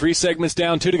 All right, 3 segments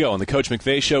down, 2 to go on the Coach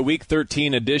McVay Show Week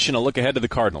 13 edition. A look ahead to the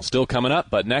Cardinals. Still coming up,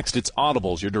 but next it's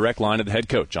Audibles, your direct line to the head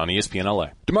coach on ESPN LA.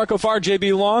 D'Marco Farr,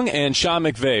 JB Long, and Sean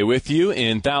McVay with you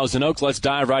in Thousand Oaks. Let's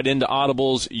dive right into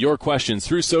Audibles. Your questions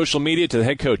through social media to the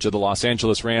head coach of the Los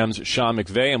Angeles Rams, Sean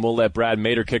McVay, and we'll let Brad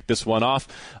Mader kick this one off.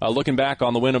 Looking back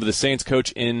on the win over the Saints,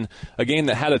 coach, in a game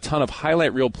that had a ton of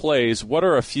highlight reel plays, what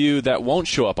are a few that won't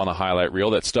show up on a highlight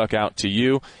reel that stuck out to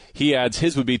you? He adds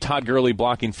his would be Todd Gurley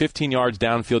blocking 15 yards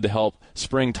downfield to help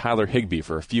spring Tyler Higbee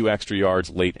for a few extra yards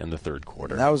late in the third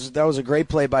quarter. That was a great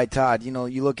play by Todd.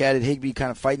 You look at it, Higbee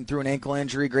kind of fighting through an ankle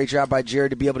injury. Great job by Jared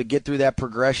to be able to get through that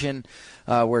progression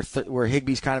where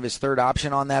Higbee's kind of his third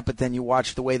option on that, but then you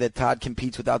watch the way that Todd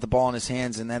competes without the ball in his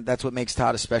hands, and that's what makes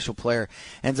Todd a special player.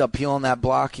 Ends up peeling that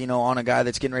block, on a guy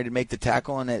that's getting ready to make the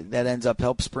tackle, and that ends up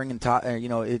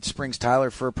it springs Tyler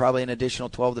for probably an additional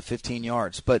 12 to 15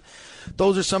 yards. But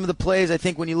those are some of the plays. I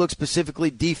think when you look specifically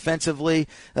defensively,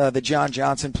 the John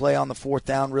Johnson play on the 4th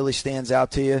down really stands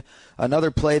out to you.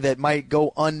 Another play that might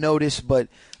go unnoticed, but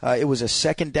it was a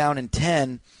 2nd down and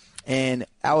 10, and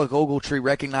Alec Ogletree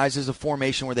recognizes a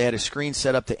formation where they had a screen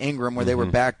set up to Ingram where they were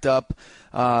backed up.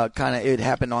 It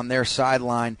happened on their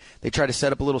sideline. They try to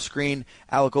set up a little screen.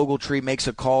 Alec Ogletree makes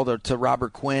a call to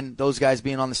Robert Quinn. Those guys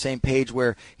being on the same page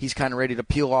where he's kind of ready to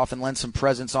peel off and lend some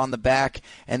presence on the back.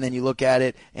 And then you look at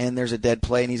it, and there's a dead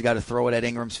play, and he's got to throw it at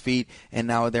Ingram's feet. And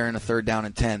now they're in a 3rd down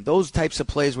and 10. Those types of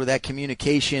plays where that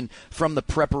communication from the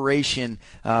preparation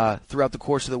throughout the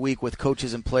course of the week with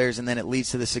coaches and players, and then it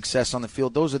leads to the success on the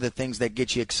field. Those are the things that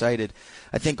get you excited.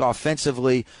 I think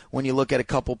offensively, when you look at a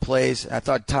couple plays, I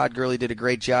thought Todd Gurley did a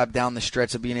great job down the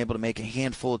stretch of being able to make a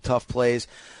handful of tough plays.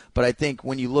 But I think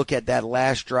when you look at that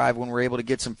last drive when we're able to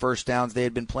get some first downs, they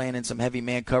had been playing in some heavy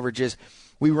man coverages.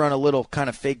 We run a little kind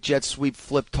of fake jet sweep,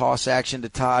 flip toss action to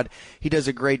Todd. He does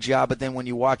a great job, but then when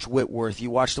you watch Whitworth,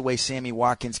 you watch the way Sammy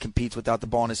Watkins competes without the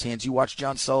ball in his hands. You watch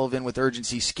John Sullivan with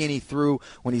urgency, skinny through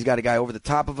when he's got a guy over the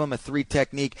top of him, a 3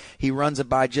 technique. He runs it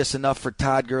by just enough for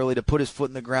Todd Gurley to put his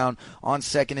foot in the ground on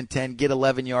 2nd and 10, get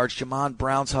 11 yards. Jamon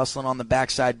Brown's hustling on the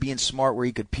backside, being smart where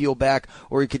he could peel back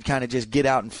or he could kind of just get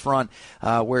out in front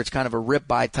where it's kind of a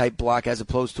rip-by type block as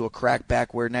opposed to a crack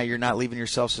back where now you're not leaving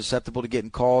yourself susceptible to getting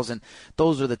calls. And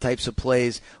those are the types of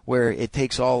plays where it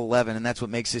takes all 11, and that's what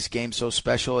makes this game so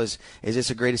special. Is this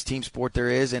the greatest team sport there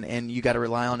is, and you got to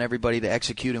rely on everybody to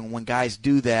execute, and when guys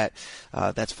do that,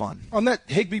 that's fun. On that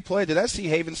Higbee play, did I see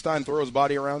Havenstein throw his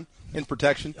body around in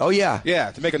protection? Oh yeah,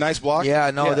 to make a nice block.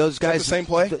 Yeah, no, those guys. The same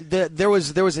play. There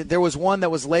was one that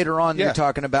was later on. You're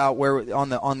talking about where on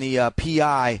the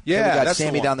PI. Yeah, we got that's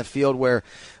Sammy down the field where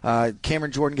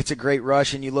Cameron Jordan gets a great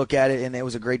rush, and you look at it, and it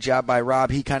was a great job by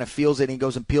Rob. He kind of feels it, and he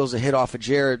goes and peels a hit off of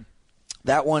Jared.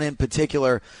 That one in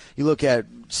particular, you look at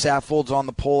Saffold's on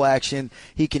the pole action.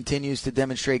 He continues to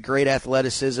demonstrate great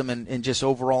athleticism and just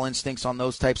overall instincts on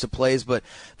those types of plays. But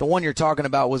the one you're talking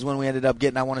about was when we ended up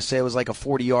getting, I want to say it was like a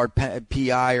 40-yard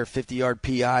PI or 50-yard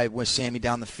PI with Sammy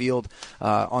down the field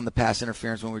on the pass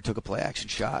interference when we took a play-action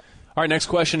shot. All right, next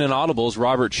question in Audibles.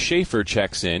 Robert Schaefer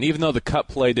checks in. Even though the cut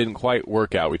play didn't quite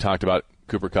work out, we talked about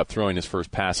Cooper Kupp throwing his first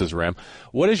pass as Ram.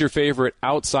 What is your favorite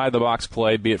outside-the-box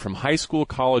play, be it from high school,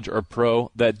 college, or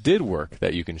pro, that did work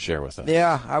that you can share with us?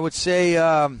 Yeah, I would say,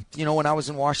 when I was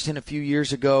in Washington a few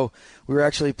years ago, we were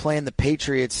actually playing the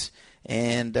Patriots,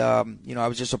 and, I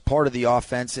was just a part of the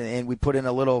offense, and we put in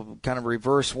a little kind of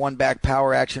reverse one-back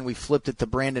power action. We flipped it to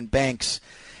Brandon Banks.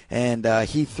 And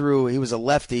he was a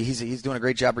lefty. He's doing a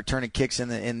great job returning kicks in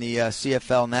the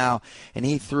CFL now. And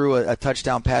he threw a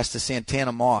touchdown pass to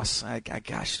Santana Moss.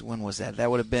 Gosh, when was that?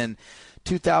 That would have been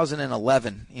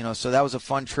 2011. So that was a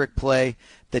fun trick play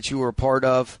that you were a part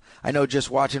of. I know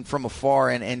just watching from afar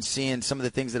and seeing some of the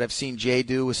things that I've seen Jay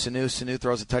do with Sanu. Sanu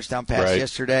throws a touchdown pass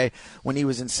yesterday. When he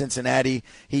was in Cincinnati,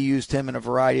 he used him in a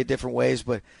variety of different ways.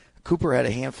 But Cooper had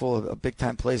a handful of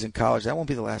big-time plays in college. That won't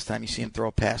be the last time you see him throw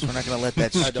a pass. We're not going to let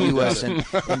that skew us, and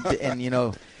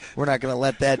we're not going to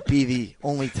let that be the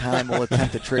only time we'll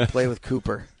attempt a trick play with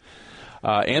Cooper.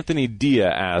 Anthony Dia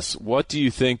asks, why do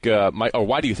you think Michael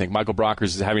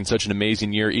Brockers is having such an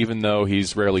amazing year, even though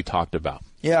he's rarely talked about?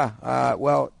 Yeah,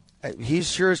 well, he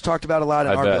sure has talked about a lot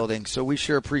in our bet. building, so we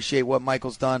sure appreciate what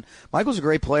Michael's done. Michael's a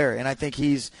great player, and I think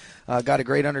he's got a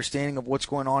great understanding of what's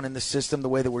going on in the system, the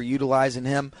way that we're utilizing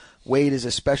him. Wade is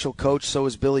a special coach, so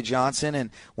is Billy Johnson, and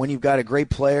when you've got a great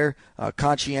player,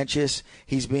 conscientious,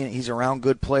 he's around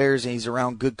good players and he's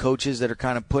around good coaches that are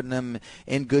kind of putting him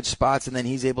in good spots, and then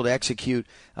he's able to execute.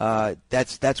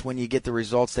 That's when you get the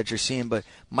results that you're seeing. But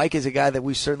Mike is a guy that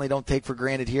we certainly don't take for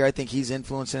granted here. I think he's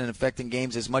influencing and affecting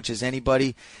games as much as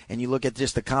anybody, and you look at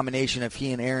just the combination of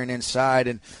he and Aaron inside,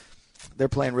 and they're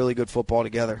playing really good football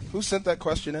together. Who sent that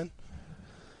question in?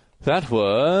 That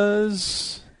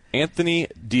was Anthony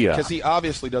Dia. Because he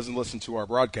obviously doesn't listen to our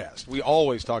broadcast. We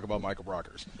always talk about Michael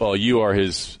Brockers. Well, you are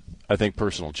his, I think,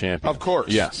 personal champion. Of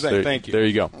course. Yes. Thank you. There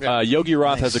you go. Yeah. Yogi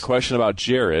Roth has a question about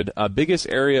Jared. Biggest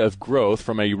area of growth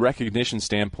from a recognition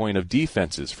standpoint of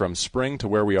defenses from spring to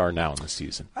where we are now in the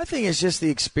season? I think it's just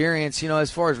the experience. As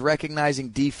far as recognizing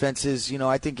defenses,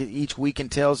 I think each week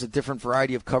entails a different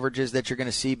variety of coverages that you're going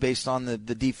to see based on the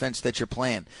defense that you're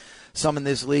playing. Some in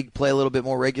this league play a little bit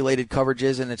more regulated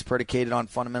coverages, and it's predicated on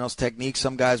fundamentals techniques.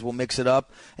 Some guys will mix it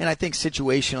up, and I think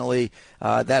situationally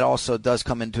that also does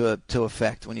come into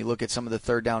effect. When you look at some of the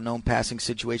third down known passing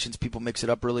situations, people mix it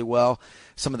up really well.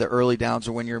 Some of the early downs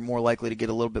are when you're more likely to get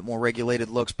a little bit more regulated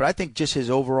looks. But I think just his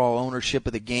overall ownership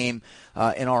of the game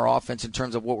in our offense in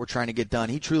terms of what we're trying to get done,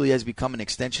 he truly has become an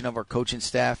extension of our coaching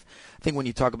staff. I think when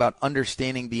you talk about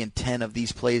understanding the intent of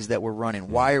these plays that we're running,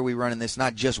 why are we running this,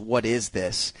 not just what is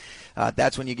this,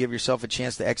 that's when you give yourself a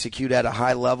chance to execute at a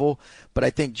high level. But I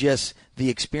think just the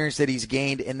experience that he's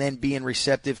gained and then being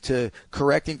receptive to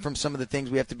correcting from some of the things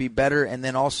we have to be better, and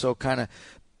then also kind of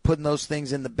putting those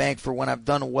things in the bank for when I've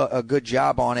done a good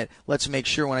job on it. Let's make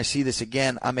sure when I see this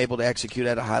again, I'm able to execute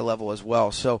at a high level as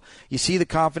well. So you see the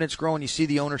confidence growing, you see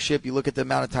the ownership, you look at the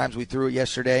amount of times we threw it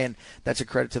yesterday, and that's a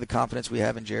credit to the confidence we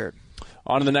have in Jared.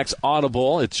 On to the next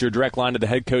Audible. It's your direct line to the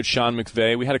head coach, Sean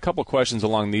McVay. We had a couple questions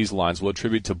along these lines. We'll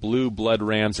attribute to Blue Blood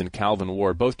Rams and Calvin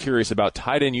Ward. Both curious about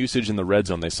tight end usage in the red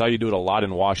zone. They saw you do it a lot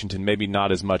in Washington, maybe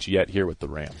not as much yet here with the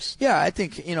Rams. Yeah, I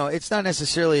think, it's not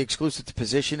necessarily exclusive to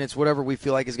position. It's whatever we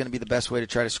feel like is going to be the best way to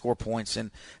try to score points, and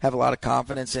have a lot of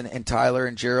confidence in Tyler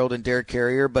and Gerald and Derek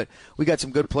Carrier. But we got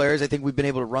some good players. I think we've been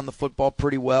able to run the football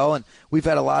pretty well, and we've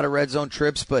had a lot of red zone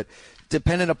trips, but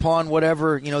dependent upon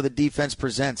whatever the defense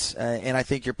presents, and I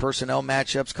think your personnel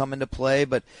matchups come into play.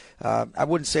 But I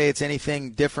wouldn't say it's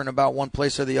anything different about one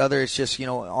place or the other. It's just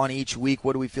on each week,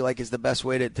 what do we feel like is the best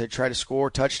way to try to score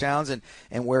touchdowns,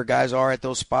 and where guys are at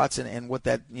those spots, and what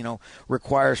that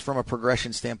requires from a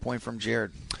progression standpoint from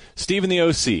Jared. Steve in the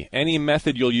OC, any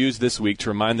method you'll use this week to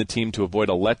remind the team to avoid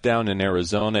a letdown in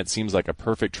Arizona? It seems like a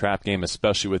perfect trap game,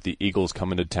 especially with the Eagles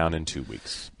coming to town in 2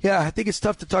 weeks. Yeah, I think it's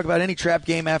tough to talk about any trap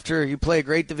game after you play a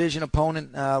great division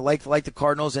opponent like the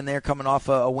Cardinals, and they're coming off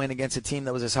a win against a team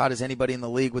that was as hot as anybody in the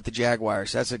league with the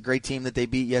Jaguars. That's a great team that they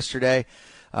beat yesterday.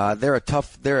 They're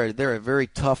a very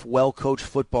tough, well-coached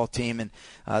football team, and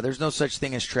there's no such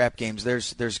thing as trap games.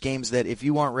 There's games that if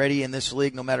you aren't ready in this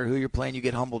league, no matter who you're playing, you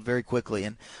get humbled very quickly.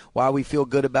 And while we feel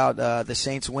good about the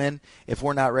Saints win, if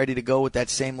we're not ready to go with that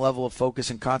same level of focus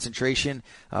and concentration,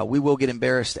 we will get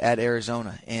embarrassed at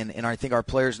Arizona. And I think our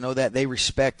players know that. They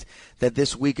respect that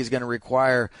this week is going to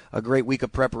require a great week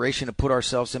of preparation to put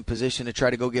ourselves in position to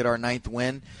try to go get our 9th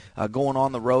win. Going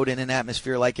on the road in an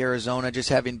atmosphere like Arizona, just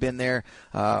having been there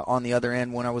on the other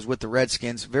end when I was with the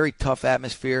Redskins, very tough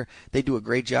atmosphere. They do a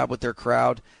great job with their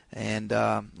crowd. And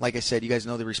like I said, you guys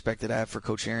know the respect that I have for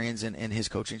Coach Arians and his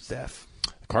coaching staff.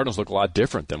 Cardinals look a lot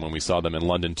different than when we saw them in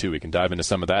London, too. We can dive into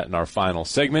some of that in our final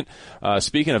segment.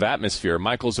 Speaking of atmosphere,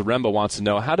 Michael Zaremba wants to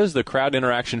know, how does the crowd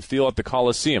interaction feel at the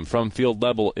Coliseum from field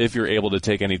level, if you're able to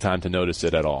take any time to notice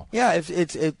it at all? Yeah,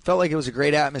 it felt like it was a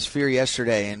great atmosphere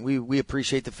yesterday, and we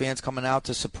appreciate the fans coming out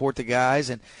to support the guys,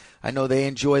 and I know they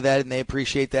enjoy that and they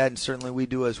appreciate that, and certainly we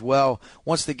do as well.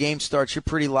 Once the game starts, you're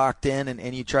pretty locked in,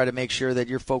 and you try to make sure that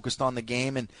you're focused on the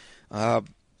game. And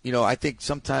I think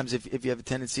sometimes if you have a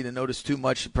tendency to notice too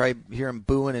much, you probably hear them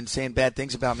booing and saying bad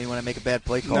things about me when I make a bad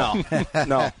play call.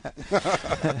 No.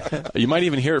 You might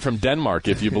even hear it from Denmark,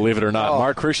 if you believe it or not.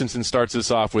 Mark Christensen starts us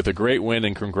off with a great win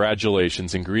and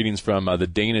congratulations and greetings from the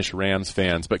Danish Rams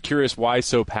fans. But curious, why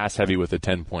so pass-heavy with a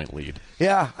 10-point lead?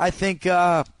 Yeah, I think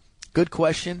good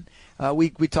question. we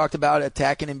talked about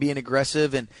attacking and being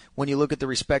aggressive, and when you look at the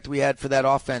respect we had for that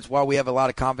offense, while we have a lot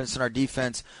of confidence in our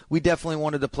defense, we definitely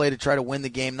wanted to play to try to win the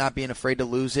game, not being afraid to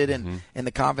lose it, and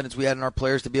the confidence we had in our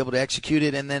players to be able to execute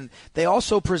it. And then they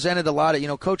also presented a lot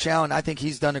of, Coach Allen, I think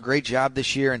he's done a great job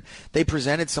this year, and they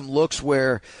presented some looks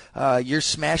where you're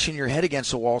smashing your head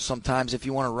against the wall sometimes if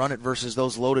you want to run it versus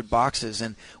those loaded boxes.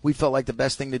 And we felt like the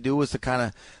best thing to do was to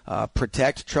kind of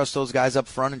trust those guys up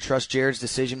front and trust Jared's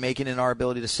decision-making and our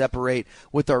ability to separate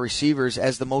with our receivers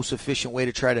as the most efficient way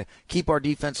to try to keep our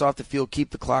defense off the field, keep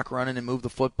the clock running, and move the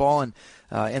football. And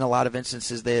in a lot of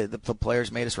instances, the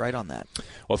players made us right on that.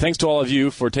 Well, thanks to all of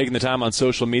you for taking the time on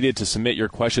social media to submit your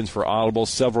questions for Audible.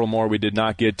 Several more we did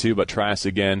not get to, but try us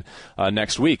again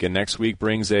next week. And next week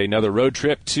brings another road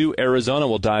trip to Arizona.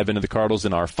 We'll dive into the Cardinals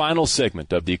in our final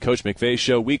segment of the Coach McVay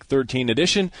Show Week 13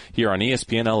 edition here on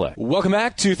ESPN LA. Welcome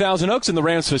back to Thousand Oaks in the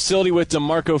Rams facility with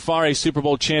D'Marco Farr, a Super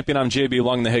Bowl champion. I'm JB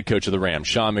Long, the head coach of the Rams.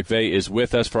 Sean McVay is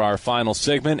with us for our final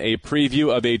segment, a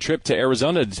preview of a trip to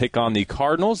Arizona to take on the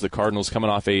Cardinals. The Cardinals coming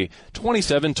off a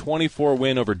 27-24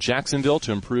 win over Jacksonville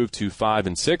to improve to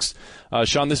 5-6.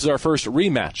 Sean, this is our first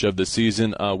rematch of the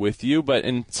season with you, but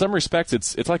in some respects,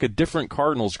 it's like a different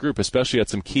Cardinals group, especially at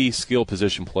some key skill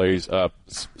position plays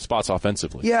spots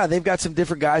offensively. Yeah, they've got some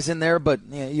different guys in there, but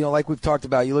like we've talked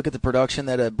about, you look at the production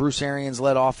that a Bruce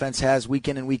Arians-led offense has week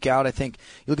in and week out. I think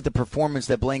you look at the performance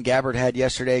that Blaine Gabbert had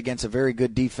yesterday against a very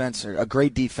good defense, or a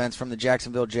great defense from the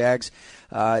Jacksonville Jags.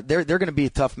 They're going to be a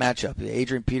tough matchup.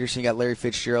 Adrian Peterson, you got Larry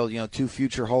Fitzgerald, two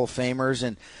future Hall of Famers,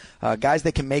 and guys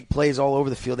that can make plays all over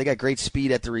the field. They got great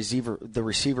speed at the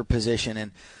receiver position,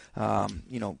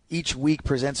 and each week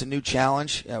presents a new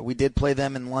challenge. We did play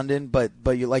them in London, but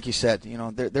like you said,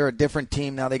 they're a different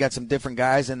team now. They got some different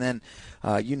guys, and then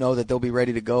that they'll be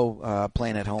ready to go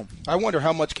playing at home. I wonder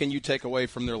how much can you take away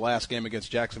from their last game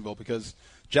against Jacksonville, because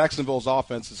Jacksonville's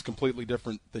offense is completely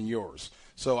different than yours.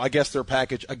 So I guess their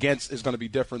package against is going to be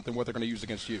different than what they're going to use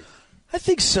against you. I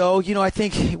think so. I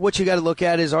think what you got to look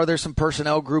at is, are there some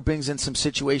personnel groupings and some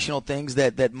situational things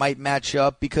that might match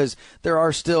up? Because there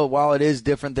are still, while it is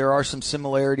different, there are some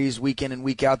similarities week in and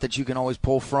week out that you can always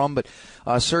pull from. But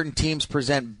certain teams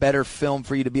present better film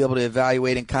for you to be able to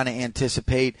evaluate and kind of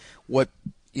anticipate what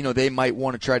they might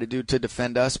want to try to do to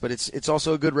defend us, but it's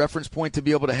also a good reference point to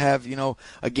be able to have,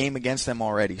 a game against them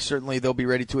already. Certainly they'll be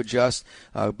ready to adjust,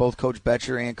 both Coach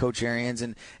Betcher and Coach Arians,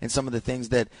 and some of the things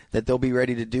that they'll be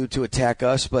ready to do to attack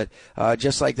us. But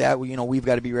just like that, we've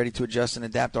got to be ready to adjust and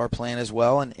adapt our plan as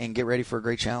well and get ready for a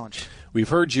great challenge. We've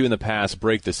heard you in the past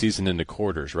break the season into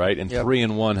quarters, right? And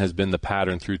 3-1 has been the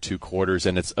pattern through 2 quarters,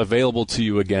 and it's available to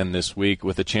you again this week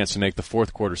with a chance to make the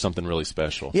 4th quarter something really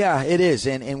special. Yeah, it is,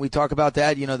 and we talk about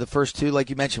that. The first 2, like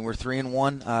you mentioned, we're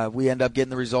 3-1. We end up getting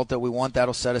the result that we want.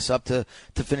 That'll set us up to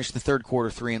finish the 3rd quarter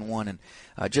 3-1.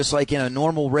 And just like in a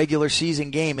normal regular season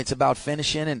game, it's about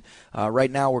finishing. And right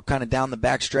now we're kind of down the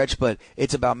back stretch, but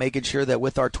it's about making sure that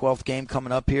with our 12th game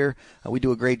coming up here, we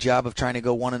do a great job of trying to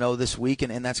go 1-0 this week,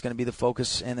 and that's going to be the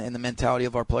focus and the mentality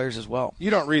of our players as well. You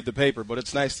don't read the paper, but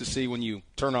it's nice to see when you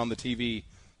turn on the TV,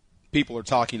 people are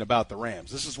talking about the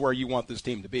Rams. This is where you want this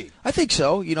team to be. I think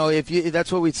so.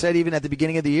 That's what we said even at the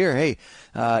beginning of the year. Hey,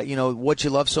 what you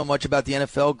love so much about the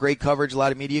NFL, great coverage, a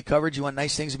lot of media coverage. You want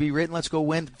nice things to be written. Let's go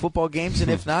win football games.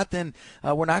 And if not, then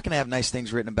we're not going to have nice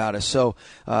things written about us. So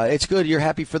it's good. You're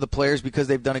happy for the players because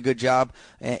they've done a good job.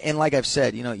 And like I've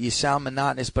said, you sound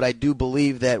monotonous, but I do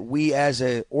believe that we as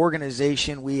an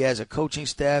organization, we as a coaching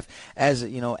staff, as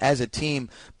a team,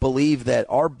 believe that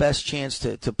our best chance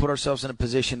to put ourselves in a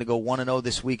position to go 1-0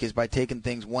 this week is by taking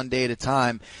things one day at a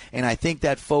time. And I think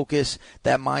that focus,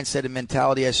 that mindset and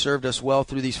mentality has served us well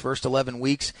through these first 11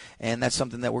 weeks, and that's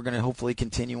something that we're going to hopefully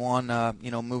continue on,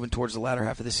 moving towards the latter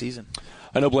half of the season.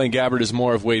 I know Blaine Gabbert is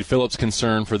more of Wade Phillips'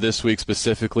 concern for this week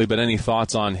specifically, but any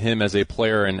thoughts on him as a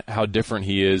player and how different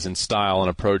he is in style and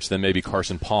approach than maybe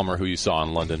Carson Palmer, who you saw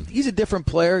in London? He's a different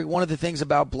player. One of the things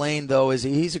about Blaine, though, is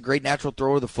he's a great natural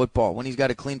thrower of the football. When he's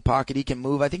got a clean pocket, he can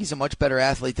move. I think he's a much better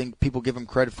athlete than people give him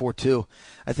credit for, too.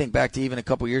 I think back to even a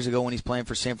couple years ago when he's playing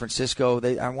for San Francisco,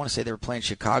 I want to say they were playing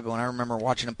Chicago, and I remember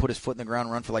watching him put his foot in the ground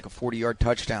and run for like a 40-yard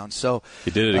touchdown. So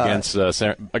he did it against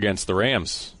the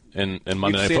Rams. In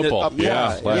Monday Night Football.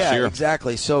 Last year.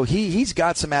 Exactly. So he's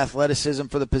got some athleticism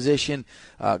for the position,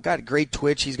 got great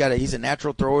twitch. He's a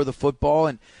natural thrower of the football,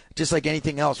 and just like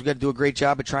anything else, we got to do a great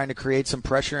job of trying to create some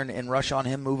pressure and rush on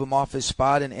him, move him off his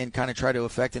spot, and kind of try to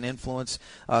affect and influence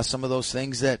some of those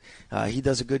things that he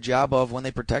does a good job of when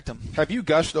they protect him. Have you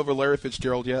gushed over Larry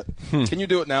Fitzgerald yet? Can you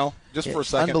do it now, just for a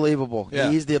second? Unbelievable. Yeah.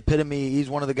 He's the epitome. He's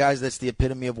one of the guys that's the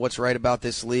epitome of what's right about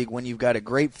this league. When you've got a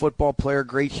great football player,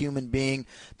 great human being,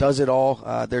 does it all.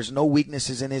 There's no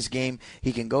weaknesses in his game.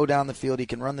 He can go down the field. He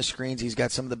can run the screens. He's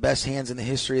got some of the best hands in the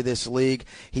history of this league.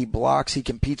 He blocks. He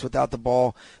competes without the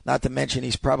ball. Not to mention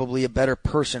he's probably a better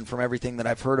person from everything that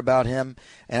I've heard about him.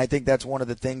 And I think that's one of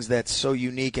the things that's so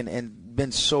unique and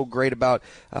been so great about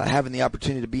having the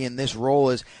opportunity to be in this role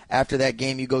is after that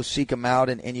game you go seek him out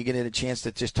and you get a chance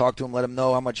to just talk to him, let him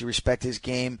know how much you respect his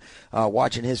game,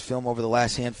 watching his film over the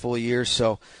last handful of years.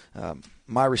 So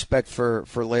my respect for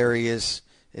Larry is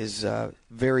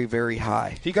very, very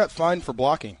high. He got fined for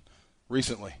blocking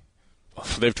recently.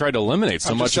 They've tried to eliminate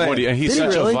so much saying. of what he's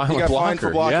such really? a violent He got blocker. fined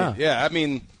for blocking. Yeah, I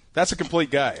mean, that's a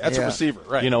complete guy. That's a receiver,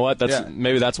 right? You know what?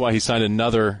 Maybe that's why he signed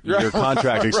another year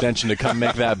contract extension to come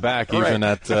make that back, even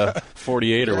at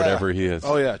 48 or whatever he is.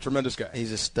 Oh, yeah, tremendous guy.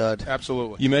 He's a stud.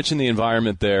 Absolutely. You mentioned the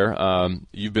environment there.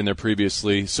 You've been there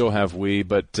previously, so have we.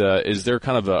 But is there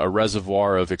kind of a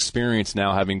reservoir of experience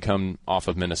now, having come off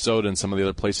of Minnesota and some of the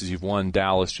other places you've won,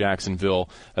 Dallas, Jacksonville,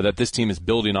 that this team is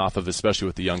building off of, especially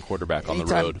with the young quarterback on the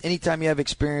road? Anytime you have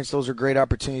experience, those are great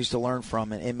opportunities to learn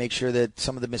from and make sure that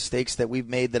some of the mistakes that we've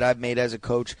made, that I've made as a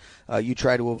coach, you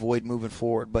try to avoid moving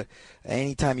forward. But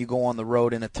anytime you go on the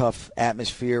road in a tough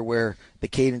atmosphere where the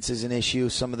cadence is an issue,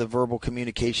 some of the verbal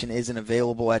communication isn't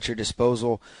available at your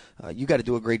disposal, you got to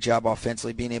do a great job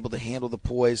offensively, being able to handle the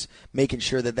poise, making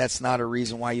sure that that's not a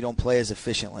reason why you don't play as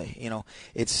efficiently.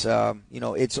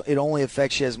 It only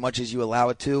affects you as much as you allow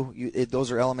it to. Those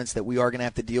are elements that we are going to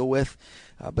have to deal with.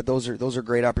 But those are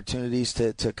great opportunities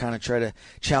to kind of try to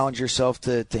challenge yourself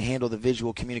to handle the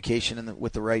visual communication and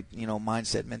with the right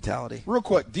mindset, mentality. Real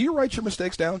quick, do you write your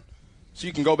mistakes down so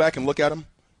you can go back and look at them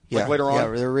later on? Yeah,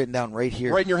 they're written down right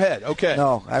here. Right in your head. Okay.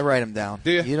 No, I write them down.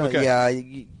 Do you? Okay.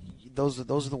 Yeah. Those are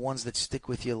the ones that stick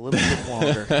with you a little bit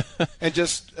longer. And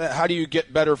just how do you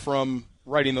get better from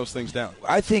writing those things down?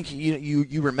 I think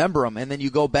you remember them and then you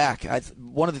go back.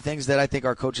 One of the things that I think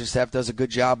our coaching staff does a good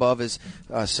job of is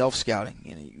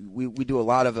self-scouting. We do a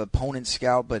lot of opponent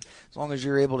scout, but as long as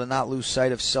you're able to not lose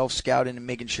sight of self-scouting and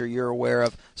making sure you're aware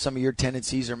of some of your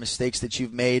tendencies or mistakes that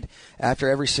you've made, after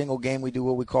every single game we do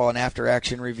what we call an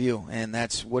after-action review, and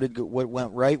that's what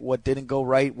went right, what didn't go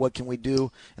right, what can we do,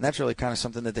 and that's really kind of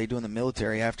something that they do in the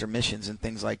military after missions and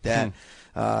things like that.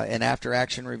 An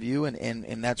after-action review,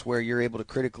 and that's where you're able to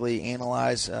critically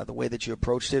analyze the way that you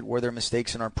approached it. Were there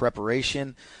mistakes in our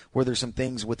preparation? Were there some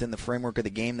things within the framework of the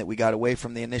game that we got away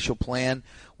from the initial plan?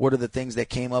 What are the things that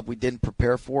came up we didn't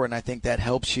prepare for? And I think that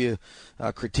helps you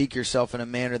critique yourself in a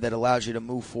manner that allows you to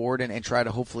move forward and try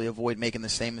to hopefully avoid making the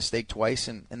same mistake twice,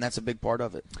 and that's a big part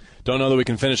of it. Don't know that we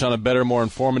can finish on a better, more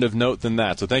informative note than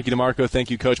that. So thank you, DeMarco. Thank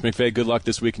you, Coach McVay. Good luck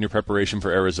this week in your preparation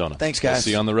for Arizona. Thanks, guys. We'll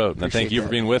see you on the road. And thank you for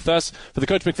being with us for the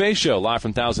Coach McVay Show, live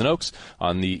from Thousand Oaks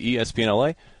on the ESPN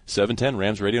LA 710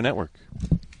 Rams Radio Network.